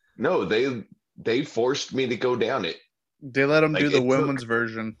 No, they forced me to go down it. They let him do the women's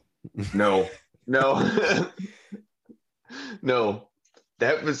version. No. No.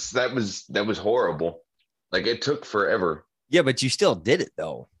 That was horrible. Like, it took forever. Yeah, but you still did it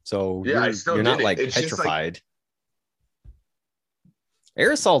though. So yeah, you're not like petrified.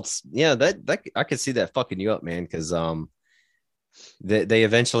 Air assaults, yeah, that I could see that fucking you up, man, because they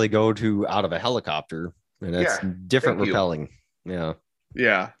eventually go to out of a helicopter, and that's different rappelling.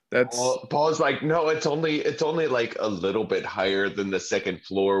 Yeah, that's Paul's like, no, it's only like a little bit higher than the second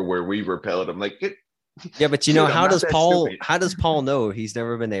floor where we rappelled. I'm like, yeah, but how does Paul know? He's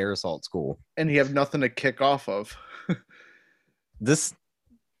never been to air assault school, and he have nothing to kick off of. This,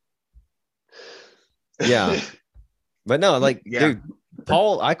 yeah, but no, like, dude.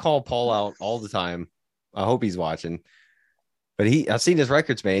 Paul, I call Paul out all the time. I hope he's watching. But I've seen his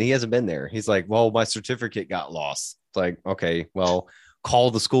records, man. He hasn't been there. He's like, well, my certificate got lost. It's like, okay, well,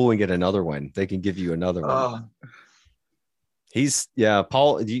 call the school and get another one. They can give you another one.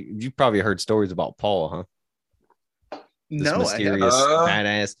 Paul, you probably heard stories about Paul, huh? This mysterious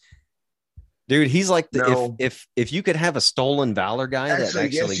badass. Dude, he's like if you could have a stolen valor guy that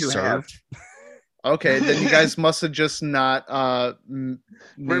actually served. Okay, then you guys must have just not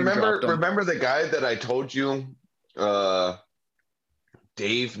remember the guy that I told you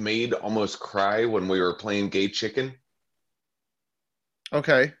Dave made almost cry when we were playing Gay Chicken?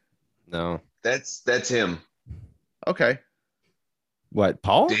 Okay. No. That's him. Okay. What,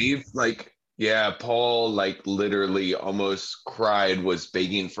 Paul? Dave, Paul literally almost cried, was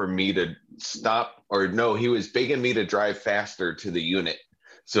begging for me to stop, or no, he was begging me to drive faster to the unit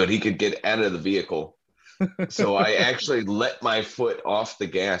so that he could get out of the vehicle. So I actually let my foot off the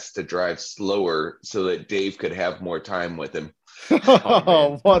gas to drive slower so that Dave could have more time with him.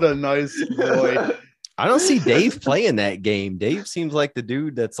 Oh, what a nice boy. I don't see Dave playing that game. Dave seems like the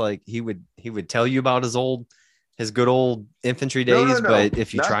dude that's like, he would tell you about his good old infantry days, but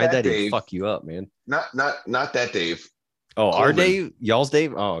if you tried that, he'd fuck you up, man. Not that Dave. Oh, our Coleman. Dave, y'all's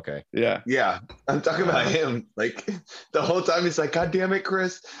Dave. Oh, okay. Yeah. Yeah, I'm talking about him. Like the whole time he's like, "God damn it,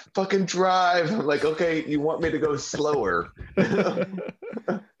 Chris, fucking drive." I'm like, "Okay, you want me to go slower?"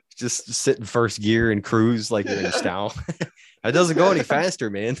 Just sit in first gear and cruise like you're in style. It doesn't go any faster,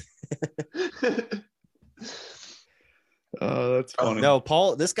 man. Oh, that's funny. No,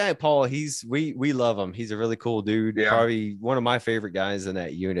 Paul, this guy, Paul, we love him. He's a really cool dude. Yeah. Probably one of my favorite guys in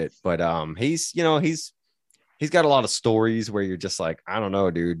that unit. But he's got a lot of stories where you're just like, I don't know,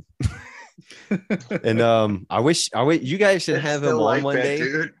 dude. And I wish you guys should have him on one day.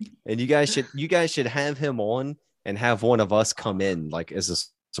 Dude. And you guys should have him on and have one of us come in like as a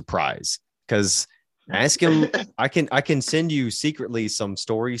surprise. Because ask him, I can send you secretly some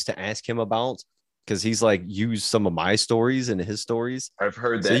stories to ask him about, because he's like used some of my stories and his stories. I've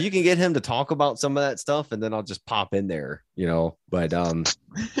heard that. So you can get him to talk about some of that stuff, and then I'll just pop in there, But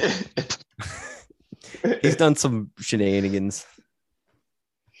he's done some shenanigans.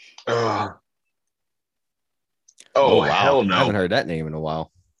 Oh, wow. Hell no. I haven't heard that name in a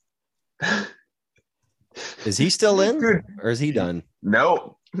while. Is he still in, Dude. or is he done?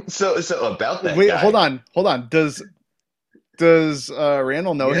 No. So about that. Wait, guy. hold on. Does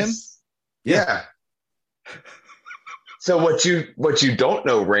Randall know him? Yeah. So what you don't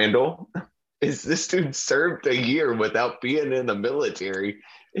know, Randall, is this dude served a year without being in the military.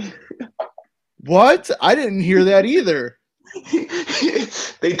 What? I didn't hear that either.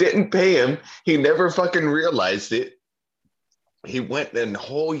 They didn't pay him. He never fucking realized it. He went a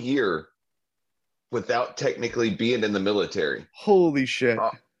whole year without technically being in the military. Holy shit.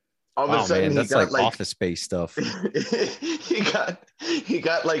 All of a sudden, man, that's like Office Space stuff. he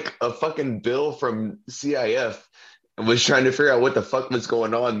got like a fucking bill from CIF and was trying to figure out what the fuck was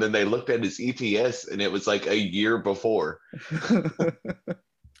going on. Then they looked at his ETS and it was like a year before.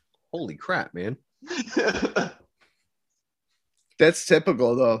 Holy crap, man. That's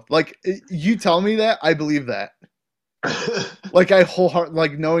typical though. Like you tell me that, I believe that. Like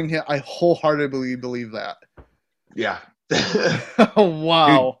knowing him, I wholeheartedly believe that. Yeah. Oh,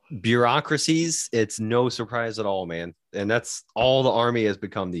 wow. Dude, bureaucracies, it's no surprise at all, man. And that's all the Army has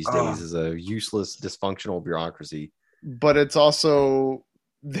become these days, is a useless, dysfunctional bureaucracy. But it's also,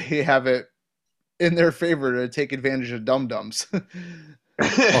 they have it in their favor to take advantage of dum-dums.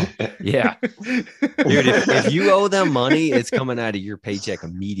 Yeah. Dude, if you owe them money, it's coming out of your paycheck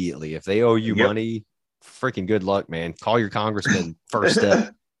immediately. If they owe you money, freaking good luck, man. Call your congressman first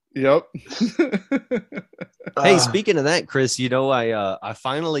step. Yep. Hey, speaking of that, Chris, I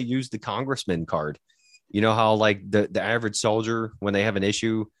finally used the congressman card. You know how like the average soldier, when they have an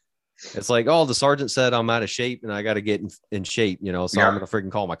issue, it's like, oh, the sergeant said I'm out of shape and I got to get in shape, so I'm gonna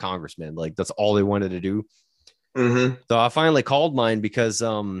freaking call my congressman. Like that's all they wanted to do. Mm-hmm. So I finally called mine because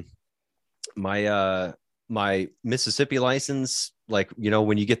my Mississippi license, like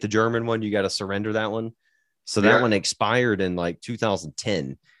when you get the German one, you got to surrender that one. So that one expired in like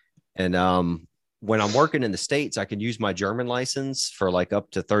 2010. And when I'm working in the States, I can use my German license for like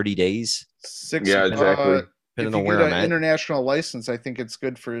up to 30 days. Exactly. Depending on where I'm at. International license, I think it's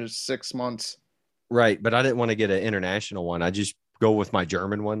good for 6 months. Right. But I didn't want to get an international one. I just go with my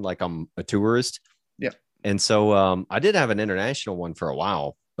German one, like I'm a tourist. Yeah. And so I did have an international one for a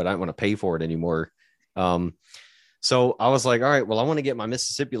while, but I don't want to pay for it anymore. So I was like, all right, well, I want to get my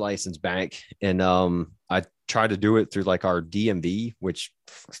Mississippi license back. And I tried to do it through like our DMV, which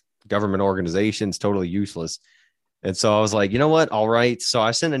government organization is totally useless. And so I was like, you know what? All right. So I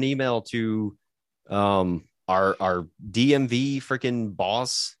sent an email to our DMV freaking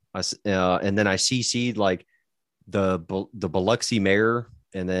boss. And then I CC'd like the Biloxi mayor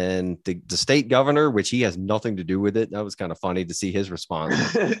and then the state governor, which he has nothing to do with it. That was kind of funny to see his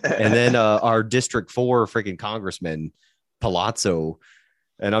response. And then our District 4 freaking congressman, Palazzo.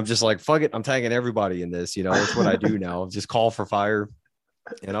 And I'm just like, fuck it. I'm tagging everybody in this. It's what I do now. Just call for fire.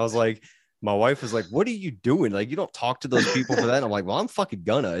 And I was like, my wife was like, what are you doing? Like, you don't talk to those people for that. And I'm like, well, I'm fucking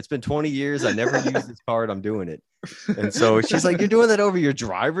gonna. It's been 20 years. I never used this card. I'm doing it. And so she's like, you're doing that over your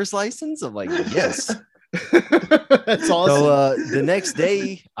driver's license? I'm like, yes. That's awesome. So the next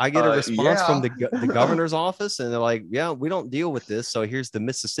day, I get a response from the governor's office, and they're like, yeah, we don't deal with this. So here's the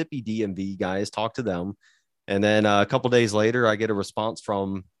Mississippi DMV guys. Talk to them. And then a couple days later, I get a response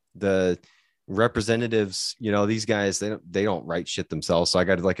from the representatives. These guys, they don't write shit themselves. So I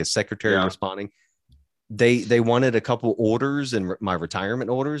got like a secretary responding. They wanted a couple orders and my retirement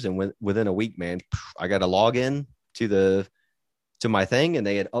orders, and within a week, man, I got to log in to my thing, and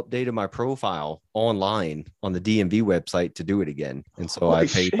they had updated my profile online on the DMV website to do it again. And so I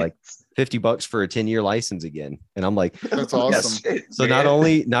paid like $50 for a 10-year license again. And I'm like, that's awesome. So not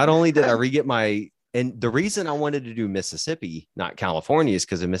only did I re-get my And the reason I wanted to do Mississippi, not California, is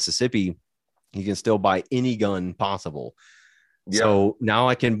because in Mississippi, you can still buy any gun possible. Yep. So now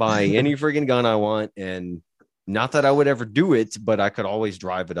I can buy any friggin' gun I want. And not that I would ever do it, but I could always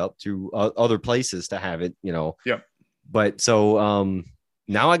drive it up to other places to have it, you know. Yep. But so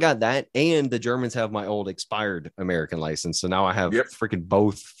now I got that, and the Germans have my old expired American license. So now I have freaking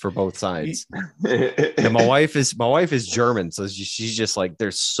both for both sides. And my wife is German, so she's just like,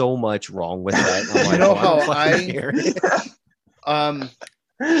 there's so much wrong with that. I'm like, you know how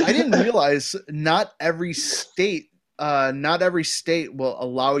I didn't realize not every state will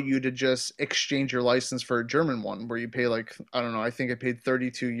allow you to just exchange your license for a German one, where you pay like, I don't know, I think I paid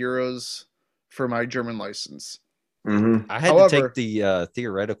 32 euros for my German license. Mm-hmm. I had to take the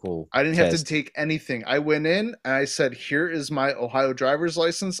theoretical. I didn't have to take anything. I went in and I said, here is my Ohio driver's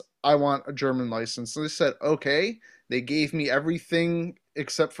license. I want a German license. So they said, okay. They gave me everything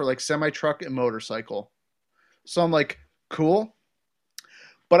except for like semi-truck and motorcycle. So I'm like, cool.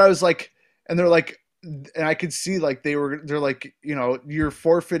 But I was like, and they're like, and I could see like they're like, you know, you're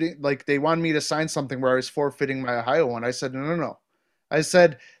forfeiting, like they wanted me to sign something where I was forfeiting my Ohio one. I said, no. I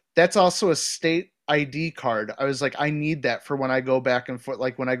said, that's also a state ID card. I was like, I need that for when I go back and forth,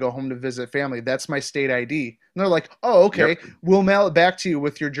 like when I go home to visit family. That's my state ID. And they're like, oh, okay, yep. We'll mail it back to you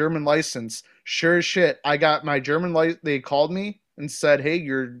with your German license. Sure as shit. I got my German license. They called me and said, hey,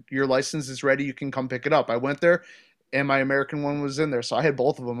 your license is ready. You can come pick it up. I went there and my American one was in there. So I had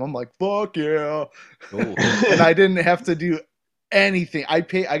both of them. I'm like, fuck yeah. And I didn't have to do anything. I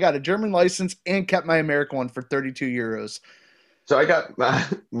got a German license and kept my American one for 32 euros. So I got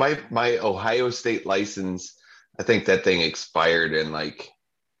my Ohio state license. I think that thing expired in like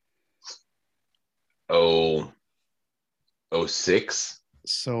 06.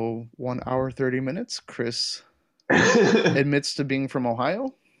 So 1 hour, 30 minutes. Chris admits to being from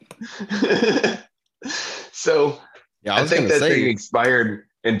Ohio. So yeah, I think that thing expired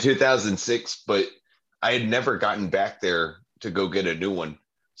in 2006, but I had never gotten back there to go get a new one.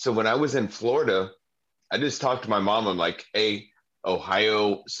 So when I was in Florida, I just talked to my mom. I'm like, hey,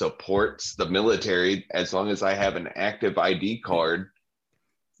 Ohio supports the military. As long as I have an active ID card,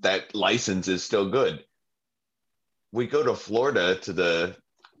 that license is still good. We go to Florida to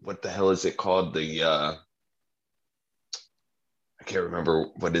what the hell is it called? I can't remember.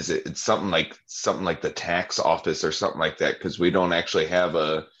 What is it? It's something like the tax office or something like that, because we don't actually have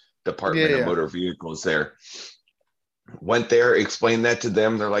a Department of Motor Vehicles there. Went there, explained that to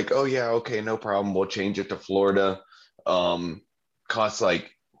them. They're like, oh yeah, okay, no problem. We'll change it to Florida. Costs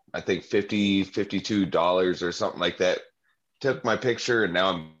like, I think $52 or something like that. Took my picture and now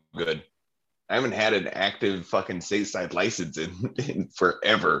I'm good. I haven't had an active fucking stateside license in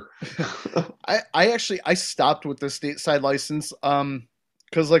forever. I stopped with the stateside license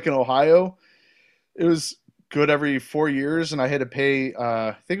because like in Ohio, it was good every 4 years and I had to pay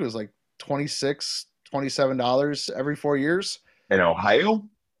I think it was like $27 every 4 years. In Ohio?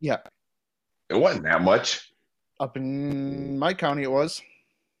 Yeah. It wasn't that much. Up in my county, it was.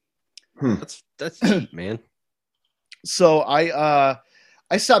 That's cheap, man. So I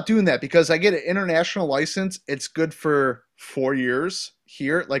stopped doing that because I get an international license. It's good for 4 years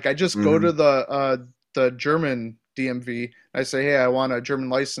here. Like I just go to the German DMV. I say, hey, I want a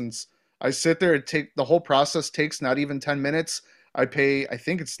German license. I sit there. The whole process takes not even 10 minutes. I pay. I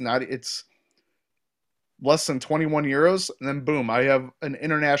think it's less than 21 euros, and then boom, I have an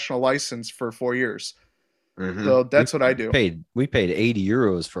international license for 4 years. So that's what I do. We paid 80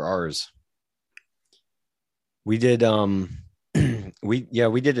 euros for ours. We did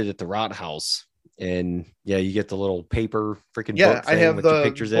we did it at the Rathaus, and you get the little paper freaking book thing I have with the your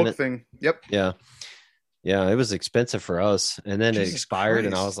pictures book in it. Thing. Yep. Yeah, it was expensive for us, and then Jesus it expired, Christ.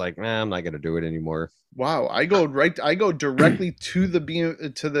 and I was like, I'm not gonna do it anymore. Wow, I go directly to the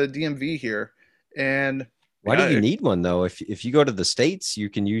DMV here, and why do you need one though? If you go to the States,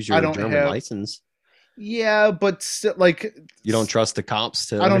 you can use your German license. Yeah, but still, like, you don't trust the cops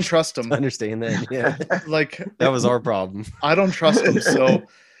to. I don't trust them. Understand that? Yeah, like that was our problem. I don't trust them. So,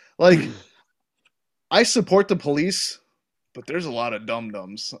 like, I support the police, but there's a lot of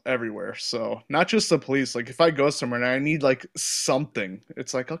dum-dums everywhere. So not just the police. Like if I go somewhere and I need like something,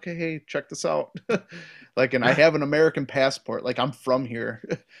 it's like, okay, hey, check this out. Like, and I have an American passport. Like I'm from here,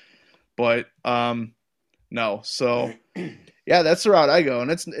 but no. So yeah, that's the route I go,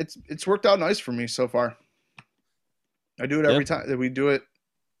 and it's worked out nice for me so far. I do it every time. We do it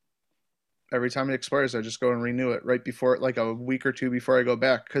every time it expires. I just go and renew it right before, like a week or two before I go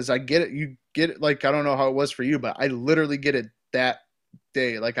back, because I get it. You get it. Like I don't know how it was for you, but I literally get it that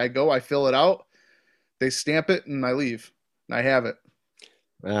day. Like I go, I fill it out, they stamp it, and I leave, and I have it.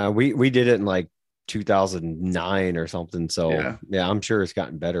 We did it in like 2009 or something. So yeah, I'm sure it's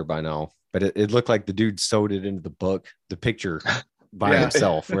gotten better by now. But it looked like the dude sewed it into the book, the picture by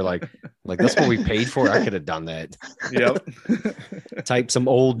himself. We're like that's what we paid for. I could have done that. Yep. Type some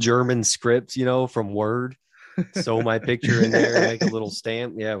old German scripts, from Word, sew my picture in there, make a little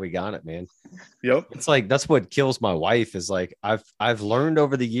stamp. Yeah, we got it, man. Yep. It's like that's what kills my wife is like I've learned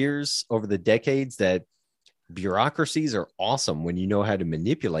over the years, over the decades, that bureaucracies are awesome when you know how to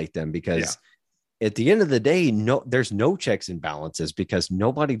manipulate them, because at the end of the day, there's no checks and balances because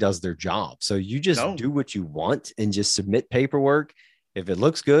nobody does their job. So you just do what you want and just submit paperwork. If it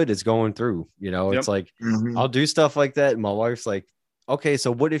looks good, it's going through. It's like I'll do stuff like that. And my wife's like, okay,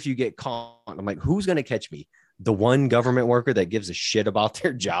 so what if you get caught? I'm like, who's going to catch me? The one government worker that gives a shit about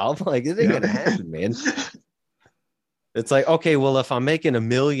their job? Like, it ain't going to happen, man. It's like, okay, well, if I'm making $1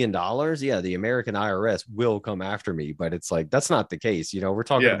 million, the American IRS will come after me. But it's like, that's not the case. We're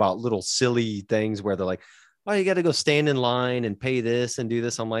talking about little silly things where they're like, oh, you got to go stand in line and pay this and do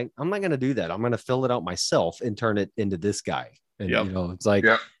this. I'm like, I'm not going to do that. I'm going to fill it out myself and turn it into this guy. And, it's like,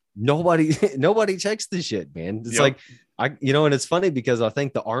 nobody checks this shit, man. It's like, and it's funny because I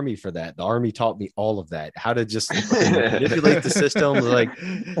thank the Army for that. The Army taught me all of that, how to just manipulate the system.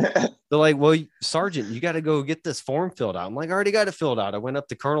 They're like, well, Sergeant, you got to go get this form filled out. I'm like, I already got it filled out. I went up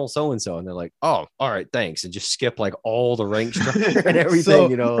to Colonel so-and-so, and they're like, oh, all right, thanks. And just skip like all the rank structure and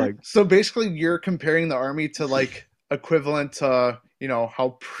everything, So basically you're comparing the Army to like equivalent to,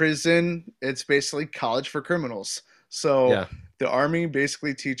 how prison, it's basically college for criminals. So the Army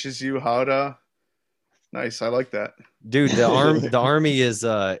basically teaches you how to. Nice. I like that. Dude, the Army is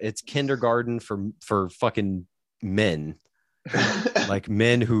it's kindergarten for fucking men. Like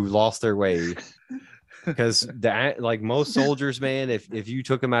men who lost their way. Because like most soldiers, man, if you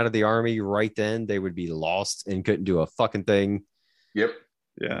took them out of the Army right then, they would be lost and couldn't do a fucking thing. Yep.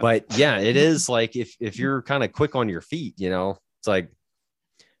 Yeah. But yeah, it is like if you're kind of quick on your feet, it's like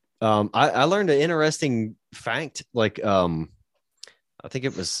I learned an interesting fact, like I think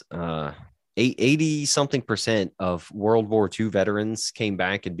it was 80 something percent of World War II veterans came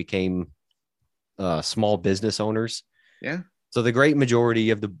back and became small business owners. Yeah. So the great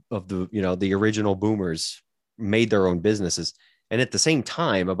majority of the the original boomers made their own businesses. And at the same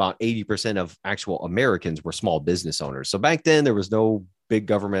time, about 80% of actual Americans were small business owners. So back then there was no big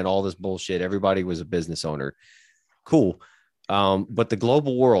government, all this bullshit. Everybody was a business owner. Cool. But the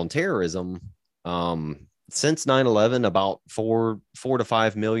global war on terrorism, since 9/11, about 4 to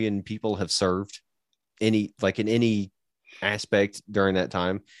 5 million people have served in any aspect during that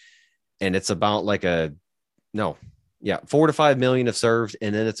time. And it's about 4 to 5 million have served.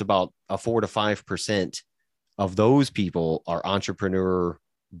 And then it's about a 4 to 5% of those people are entrepreneur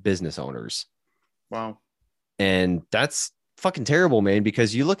business owners. Wow. And that's fucking terrible, man,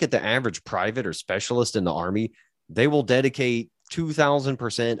 because you look at the average private or specialist in the Army, they will dedicate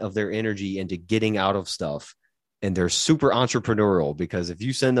 2,000% of their energy into getting out of stuff. And they're super entrepreneurial because if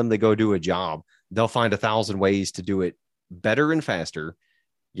you send them to go do a job, they'll find 1,000 ways to do it better and faster.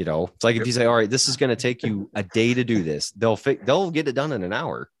 It's like if you say, all right, this is going to take you a day to do this, they'll get it done in an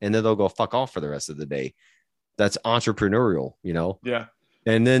hour and then they'll go fuck off for the rest of the day. That's entrepreneurial, Yeah.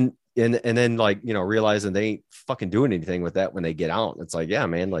 And then, realizing they ain't fucking doing anything with that when they get out. It's like, yeah,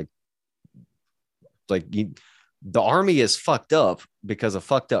 man, the Army is fucked up because of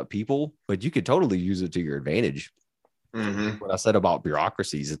fucked up people, but you could totally use it to your advantage. Mm-hmm. What I said about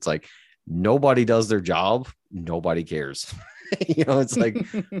bureaucracies, it's like nobody does their job. Nobody cares. It's like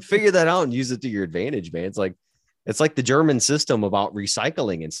figure that out and use it to your advantage, man. It's like the German system about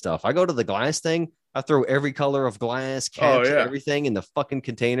recycling and stuff. I go to the glass thing. I throw every color of glass, caps, everything in the fucking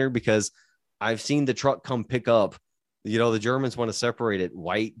container because I've seen the truck come pick up. The Germans want to separate it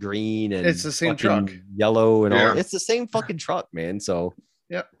white, green, and it's the same truck, yellow, and all. It's the same fucking truck, man. So,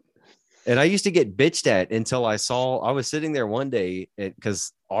 yeah. And I used to get bitched at until I was sitting there one day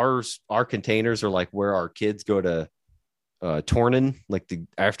because our containers are like where our kids go to Tornin, like the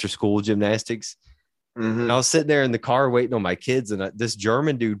after school gymnastics. Mm-hmm. And I was sitting there in the car waiting on my kids, and this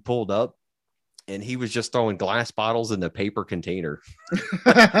German dude pulled up. And he was just throwing glass bottles in the paper container.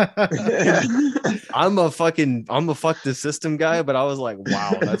 I'm a fuck the system guy, but I was like,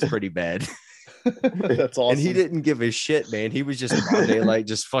 wow, that's pretty bad. That's awesome. And he didn't give a shit, man. He was just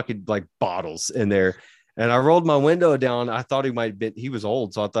just fucking like bottles in there. And I rolled my window down. I thought he was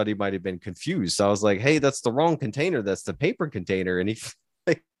old, so I thought he might have been confused. So I was like, hey, that's the wrong container. That's the paper container. And he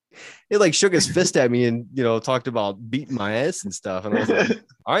he like shook his fist at me and talked about beating my ass and stuff. And I was like,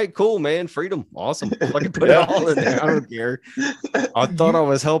 all right, cool, man, freedom, awesome. Fucking put it all in there. I don't care. I thought I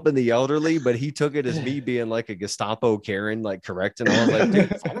was helping the elderly, but he took it as me being like a Gestapo Karen, like correcting. I was like,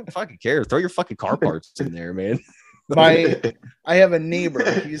 dude, I don't fucking care. Throw your fucking car parts in there, man. I have a neighbor.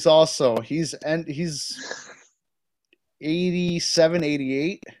 He's 87,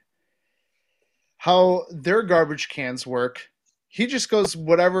 88. How their garbage cans work, he just goes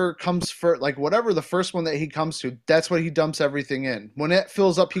whatever comes first, like whatever the first one that he comes to, that's what he dumps everything in. When it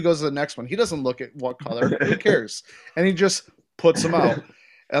fills up, he goes to the next one. He doesn't look at what color. Who cares? And he just puts them out.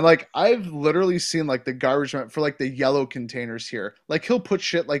 And like I've literally seen like the garbage man for like the yellow containers here. Like he'll put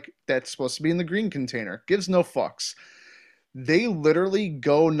shit like that's supposed to be in the green container. Gives no fucks. They literally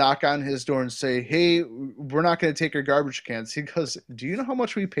go knock on his door and say, "Hey, we're not going to take your garbage cans." He goes, "Do you know how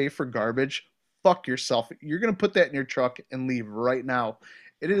much we pay for garbage? Fuck yourself. You're going to put that in your truck and leave right now."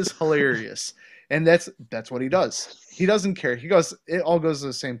 It is hilarious. And that's what he does. He doesn't care. He goes, it all goes to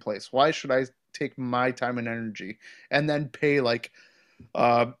the same place. Why should I take my time and energy and then pay like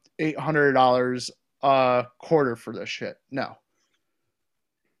 $800 a quarter for this shit? No.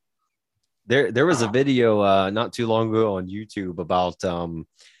 There was a video not too long ago on YouTube about the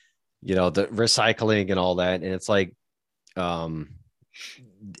recycling and all that, and it's like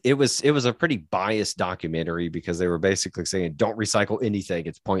it was a pretty biased documentary because they were basically saying don't recycle anything,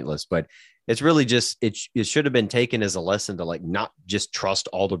 it's pointless. But it's really just it should have been taken as a lesson to like not just trust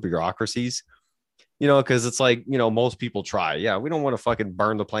all the bureaucracies, because it's like, most people try. Yeah, we don't want to fucking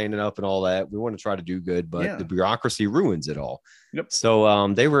burn the planet up and all that. We want to try to do good, but the bureaucracy ruins it all. Yep. So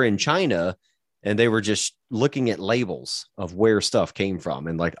they were in China and they were just looking at labels of where stuff came from.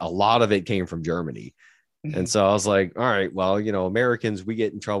 And like a lot of it came from Germany. And so I was like, all right, well, Americans, we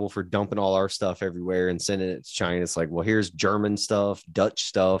get in trouble for dumping all our stuff everywhere and sending it to China. It's like, well, here's German stuff, Dutch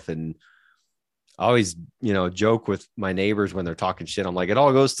stuff. And I always, joke with my neighbors when they're talking shit. I'm like, it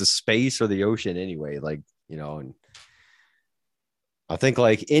all goes to space or the ocean anyway. Like, and I think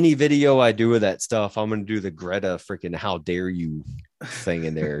like any video I do with that stuff, I'm going to do the Greta freaking how dare you thing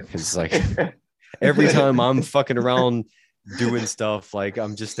in there. Cause like every time I'm fucking around doing stuff, like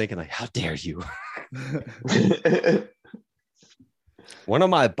I'm just thinking like, how dare you? One of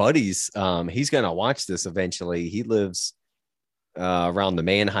my buddies, he's going to watch this eventually. He lives around the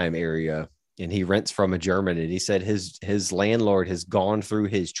Mannheim area. And he rents from a German, and he said his landlord has gone through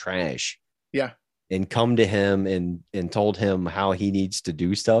his trash, and come to him and told him how he needs to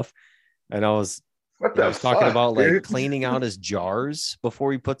do stuff. And I was talking about dude? Like cleaning out his jars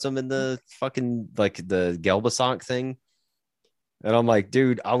before he puts them in the fucking like the Gelbasack thing. And I'm like,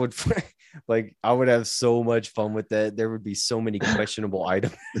 dude, I would have so much fun with that. There would be so many questionable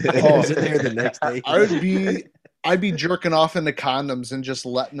items in there the next day. I'd be jerking off into condoms and just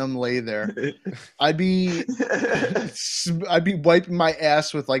letting them lay there. I'd be wiping my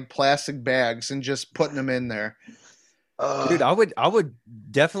ass with like plastic bags and just putting them in there. Dude, I would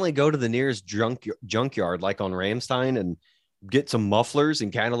definitely go to the nearest junkyard, like on Ramstein, and get some mufflers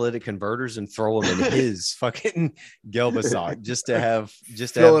and catalytic converters and throw them in his fucking Gelbasack just to have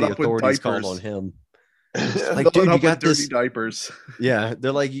the authorities called on him. Like, dude, you got this diapers. Yeah,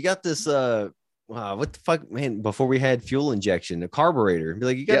 they're like, you got this. Wow, what the fuck, man? Before we had fuel injection, a carburetor. Be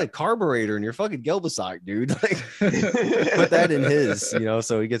like, you got a carburetor in your fucking Gelbasack, dude. Like, put that in his,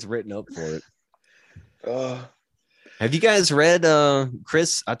 so he gets written up for it. Have you guys read,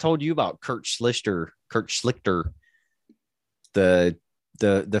 Chris? I told you about Kurt Schlichter,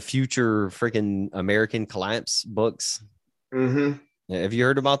 the future freaking American collapse books. Mm-hmm. Have you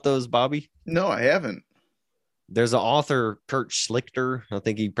heard about those, Bobby? No, I haven't. There's an author, Kurt Schlichter, I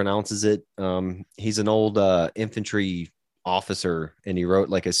think he pronounces it. He's an old infantry officer, and he wrote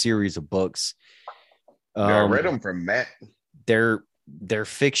like a series of books. I read them from Matt. They're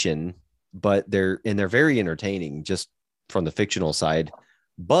fiction, but they're very entertaining just from the fictional side.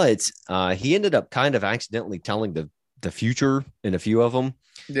 But he ended up kind of accidentally telling the future in a few of them.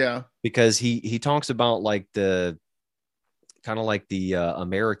 Yeah, because he talks about like the kind of like the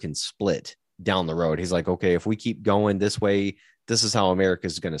American split down the road. He's like, okay, if we keep going this way, this is how America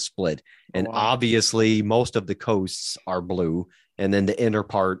is going to split. And obviously most of the coasts are blue, and then the inner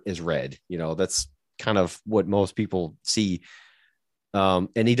part is red. That's kind of what most people see.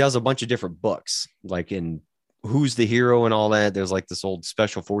 And he does a bunch of different books, like in Who's the Hero and all that. There's like this old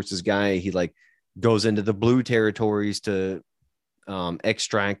special forces guy. He like goes into the blue territories to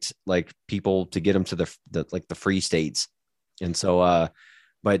extract like people to get them to the free states. And so,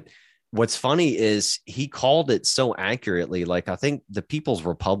 but what's funny is he called it so accurately. Like, I think The People's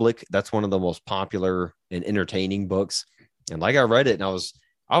Republic, that's one of the most popular and entertaining books. And like, I read it and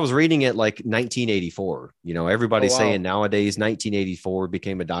I I was reading it like 1984. You know, everybody's Oh, wow. saying nowadays 1984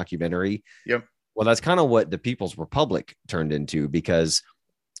 became a documentary. Yep. Well, that's kind of what the People's Republic turned into, because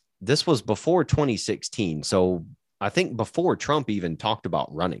this was before 2016. So I think before Trump even talked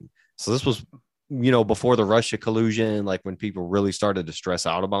about running. So this was, you know, before the Russia collusion, like when people really started to stress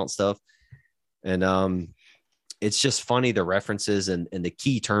out about stuff. And it's just funny, the references and the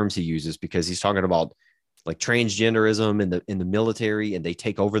key terms he uses, because he's talking about like transgenderism in the military, and they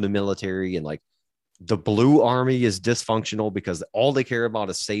take over the military, and like the blue army is dysfunctional because all they care about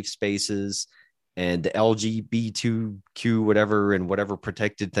is safe spaces and the LGBTQ whatever and whatever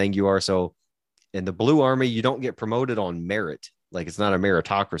protected thing you are. So in the blue army, you don't get promoted on merit. Like, it's not a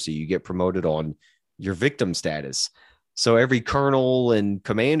meritocracy. You get promoted on your victim status. So every colonel and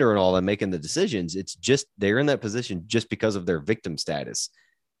commander and all that making the decisions, it's just they're in that position just because of their victim status.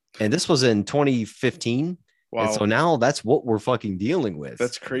 And this was in 2015. Wow. And so now that's what we're fucking dealing with.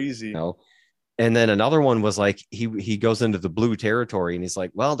 That's crazy. You know? And then another one was like, he goes into the blue territory and he's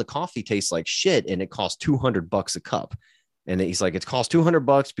like, well, the coffee tastes like shit and it costs $200 a cup. And he's like, it costs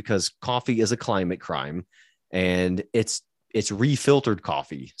 $200 because coffee is a climate crime, and it's refiltered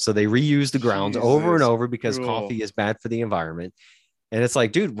coffee. So they reuse the grounds over and over because coffee is bad for the environment. And it's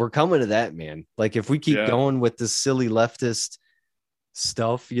like, dude, we're coming to that, man. Like, if we keep going with this silly leftist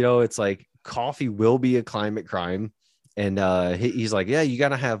stuff, you know, it's like coffee will be a climate crime. And he's like, yeah, you got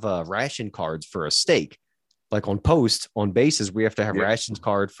to have ration cards for a steak. Like on bases, we have to have rations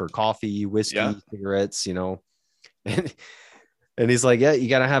card for coffee, whiskey, cigarettes, you know. And he's like, yeah, you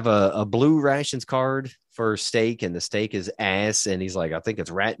got to have a blue rations card for steak, and the steak is ass. And he's like, I think it's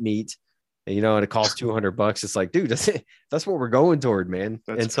rat meat, and, you know, and it costs $200. It's like, dude, that's what we're going toward, man.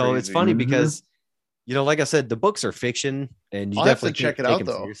 That's and so crazy. It's funny because, you know, like I said, the books are fiction, and you definitely check it out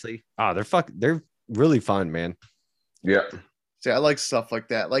though. Seriously. They're really fun, man. Yeah. See, I like stuff like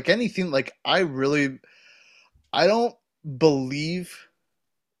that. Like anything, like I don't believe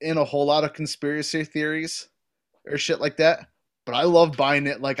in a whole lot of conspiracy theories or shit like that, but I love buying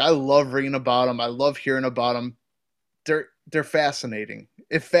it. Like, I love reading about them. I love hearing about them. They're fascinating.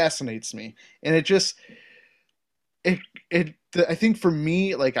 It fascinates me. And it just, I think for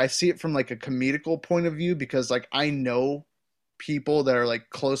me, like, I see it from like a comedical point of view, because like I know people that are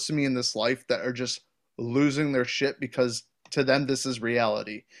like close to me in this life that are just losing their shit because to them this is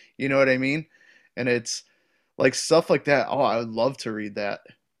reality. You know what I mean? And it's like stuff like that. Oh, I would love to read that.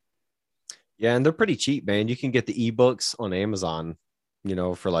 Yeah, and they're pretty cheap, man. You can get the ebooks on Amazon, you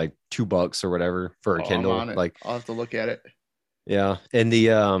know, for like $2 or whatever for a Kindle. I'm on it. Like, I'll have to look at it. Yeah. And the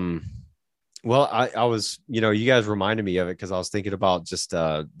well, I was, you know, you guys reminded me of it because I was thinking about just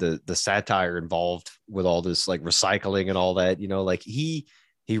the satire involved with all this like recycling and all that. You know, like he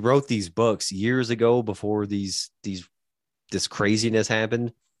wrote these books years ago before this craziness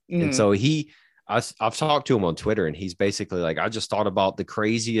happened. And so I've talked to him on Twitter, and he's basically like, I just thought about the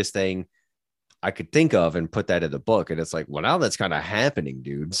craziest thing I could think of and put that in the book. And it's like, well, now that's kind of happening,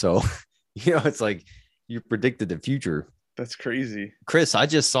 dude. So, you know, it's like you predicted the future. That's crazy. Chris, I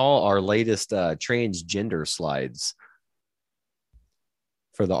just saw our latest transgender slides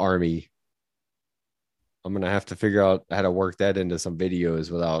for the Army. I'm going to have to figure out how to work that into some videos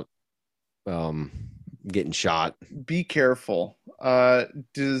without getting shot. Be careful. Do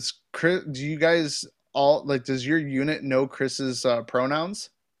you guys all, like, does your unit know Chris's pronouns?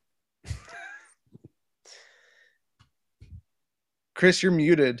 Chris, you're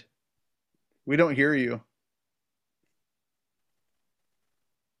muted. We don't hear you.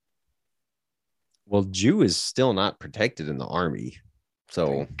 Well, Jew is still not protected in the Army. So,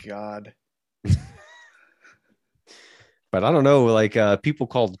 thank God. But I don't know, like people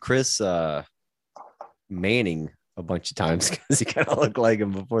called Chris Manning a bunch of times because he kind of looked like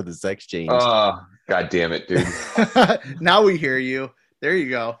him before the sex change. Oh, God damn it, dude. Now we hear you. There you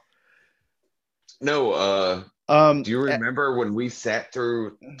go. No, do you remember when we sat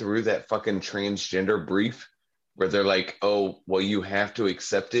through that fucking transgender brief where they're like, oh, well, you have to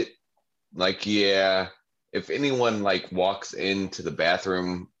accept it? Like, yeah, if anyone like walks into the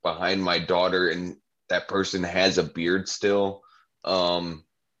bathroom behind my daughter and that person has a beard still,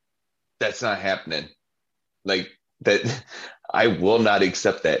 that's not happening. Like, that, I will not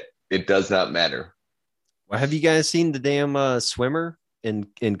accept that. It does not matter. Well, have you guys seen the damn swimmer in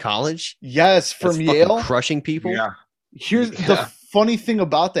college? Yes, from Yale, crushing people. Yeah. Here's the funny thing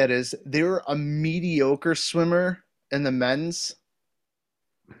about that is they were a mediocre swimmer in the men's,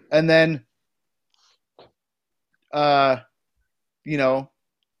 and then,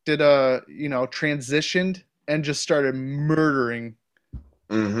 transitioned and just started murdering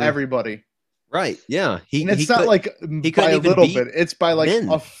everybody. Right. Yeah. And it's not like he by couldn't a even little beat bit. It's by like men.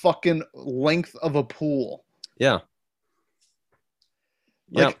 a fucking length of a pool. Yeah.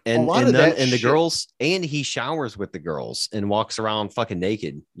 Like, yeah. And a lot and of none that and the shit- girls, and he showers with the girls and walks around fucking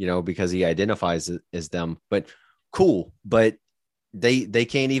naked, you know, because he identifies as them. But cool. But they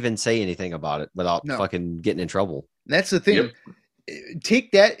can't even say anything about it without No. fucking getting in trouble. And that's the thing. Yep.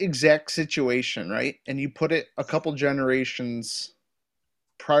 Take that exact situation, right? And you put it a couple generations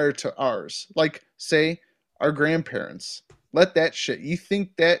prior to ours. Like, say, our grandparents. Let that shit. You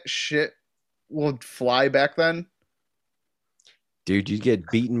think that shit will fly back then? Dude, you get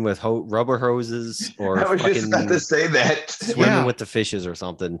beaten with rubber hoses or I was just about to say that. swimming Yeah. with the fishes or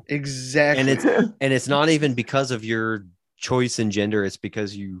something. Exactly. And it's not even because of your choice in gender. It's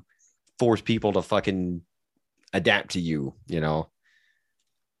because you force people to fucking adapt to you, you know.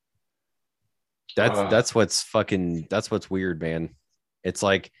 That's what's weird, man. It's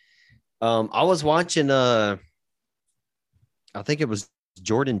like I was watching I think it was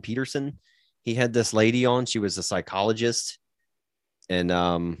Jordan Peterson. He had this lady on. She was a psychologist,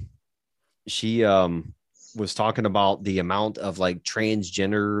 and she was talking about the amount of like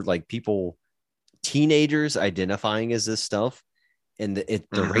transgender like people, teenagers identifying as this stuff, and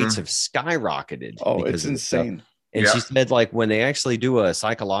the rates have skyrocketed. Oh, because it's of this stuff. insane. And Yeah. she said, like, when they actually do a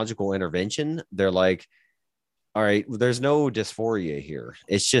psychological intervention, they're like, all right, there's no dysphoria here.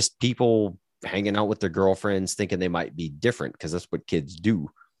 It's just people hanging out with their girlfriends thinking they might be different because that's what kids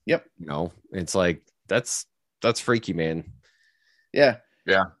do. Yep. You know, it's like, that's freaky, man. Yeah.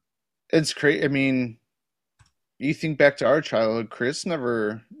 Yeah. It's crazy. I mean, you think back to our childhood, Chris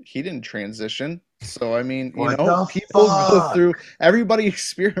he didn't transition. So, I mean, What you know, the people go fuck? through, everybody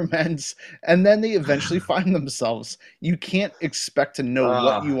experiments, and then they eventually find themselves. You can't expect to know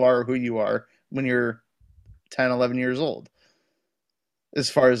what you are, who you are when you're 10, 11 years old. As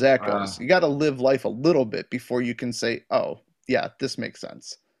far as that goes, you got to live life a little bit before you can say, oh, yeah, this makes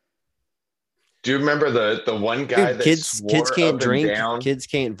sense. Do you remember the one guy Dude, that kids can't swore up and drink, down? kids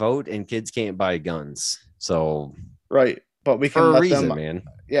can't vote, and kids can't buy guns. So, Right. But we for can a let reason, them, man.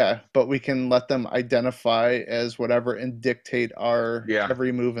 yeah, but we can let them identify as whatever and dictate our Yeah.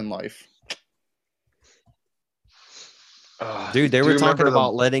 every move in life. Dude, they do were you talking remember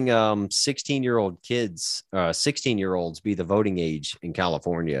about letting 16-year-old kids, 16-year-olds be the voting age in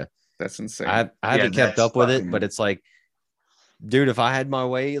California. That's insane. I haven't kept that's up with it, fucking- but it's like, dude, if I had my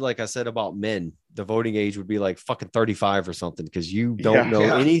way, like I said about men, the voting age would be like fucking 35 or something, because you don't know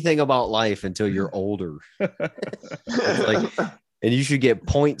Yeah. anything about life until you're older. It's like, and you should get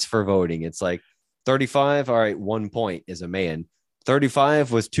points for voting. It's like 35, all right, 1 point is a man.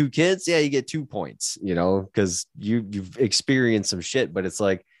 35 was 2 kids, yeah, you get 2 points, you know, because you've experienced some shit. But it's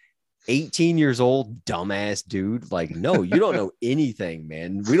like 18 years old, dumbass dude. Like, no, you don't know anything,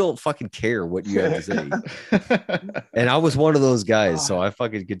 man. We don't fucking care what you have to say. And I was one of those guys, so I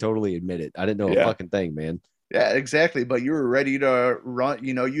fucking could totally admit it. I didn't know a fucking thing, man. Yeah, exactly. But you were ready to run.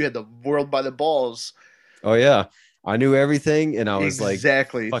 You know, you had the world by the balls. Oh yeah, I knew everything, and I was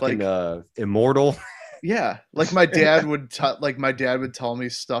Exactly. like fucking Like, immortal. yeah, like my dad would tell me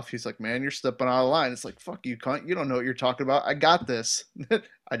stuff. He's like, "Man, you're stepping out of line." It's like, "Fuck you, cunt! You don't know what you're talking about. I got this.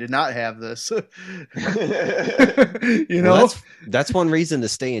 I did not have this." You know, Well, that's one reason to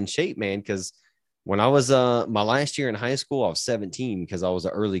stay in shape, man. Because when I was my last year in high school, I was 17 because I was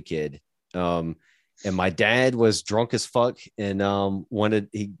an early kid. And my dad was drunk as fuck and wanted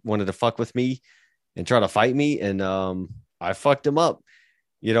to fuck with me and try to fight me, and I fucked him up,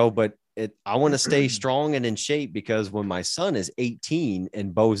 you know. But I want to stay strong and in shape, because when my son is 18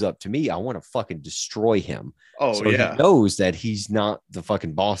 and bows up to me, I want to fucking destroy him. oh So yeah, he knows that he's not the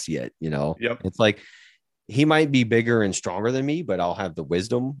fucking boss yet, you know. Yep. It's like, he might be bigger and stronger than me, but I'll have the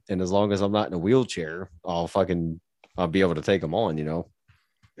wisdom, and as long as I'm not in a wheelchair, I'll be able to take him on, you know.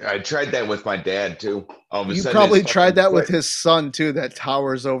 I tried that with my dad too. All of a you sudden, probably his tried that fucking with foot- his son too. That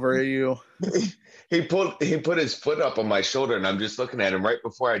towers over at you. He put his foot up on my shoulder, and I'm just looking at him. Right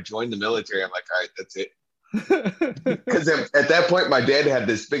before I joined the military, I'm like, all right, that's it. Because at that point, my dad had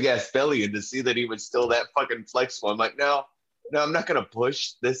this big ass belly, and to see that he was still that fucking flexible, I'm like, no, I'm not gonna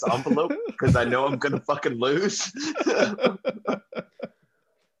push this envelope because I know I'm gonna fucking lose.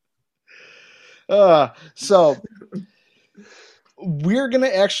 So we're gonna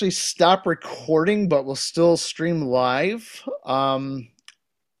actually stop recording, but we'll still stream live.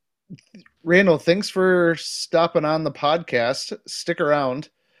 Randall, thanks for stopping on the podcast. Stick around.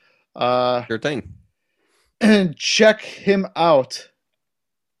 Sure thing. And check him out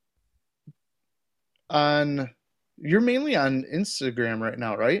you're mainly on Instagram right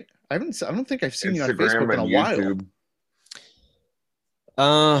now, right? I don't think I've seen you on Facebook in a while.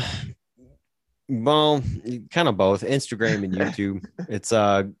 YouTube. Well, kind of both Instagram and YouTube. It's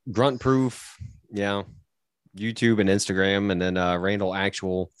Grunt Proof, yeah, YouTube and Instagram, and then Randall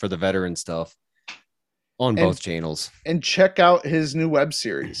Actual for the veteran stuff on both channels. And check out his new web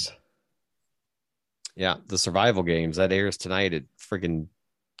series. Yeah, the survival games that airs tonight at freaking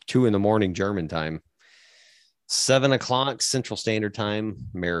 2 a.m. German time, 7 o'clock Central Standard Time,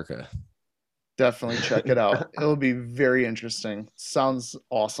 America. Definitely check it out. It'll be very interesting. Sounds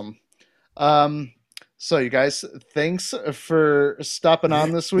awesome. So you guys, thanks for stopping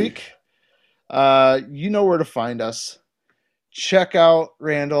on this week. You know where to find us. Check out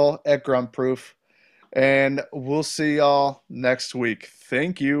Randall at Grunt Proof, and we'll see y'all next week.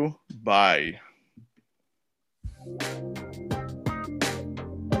 Thank you. Bye.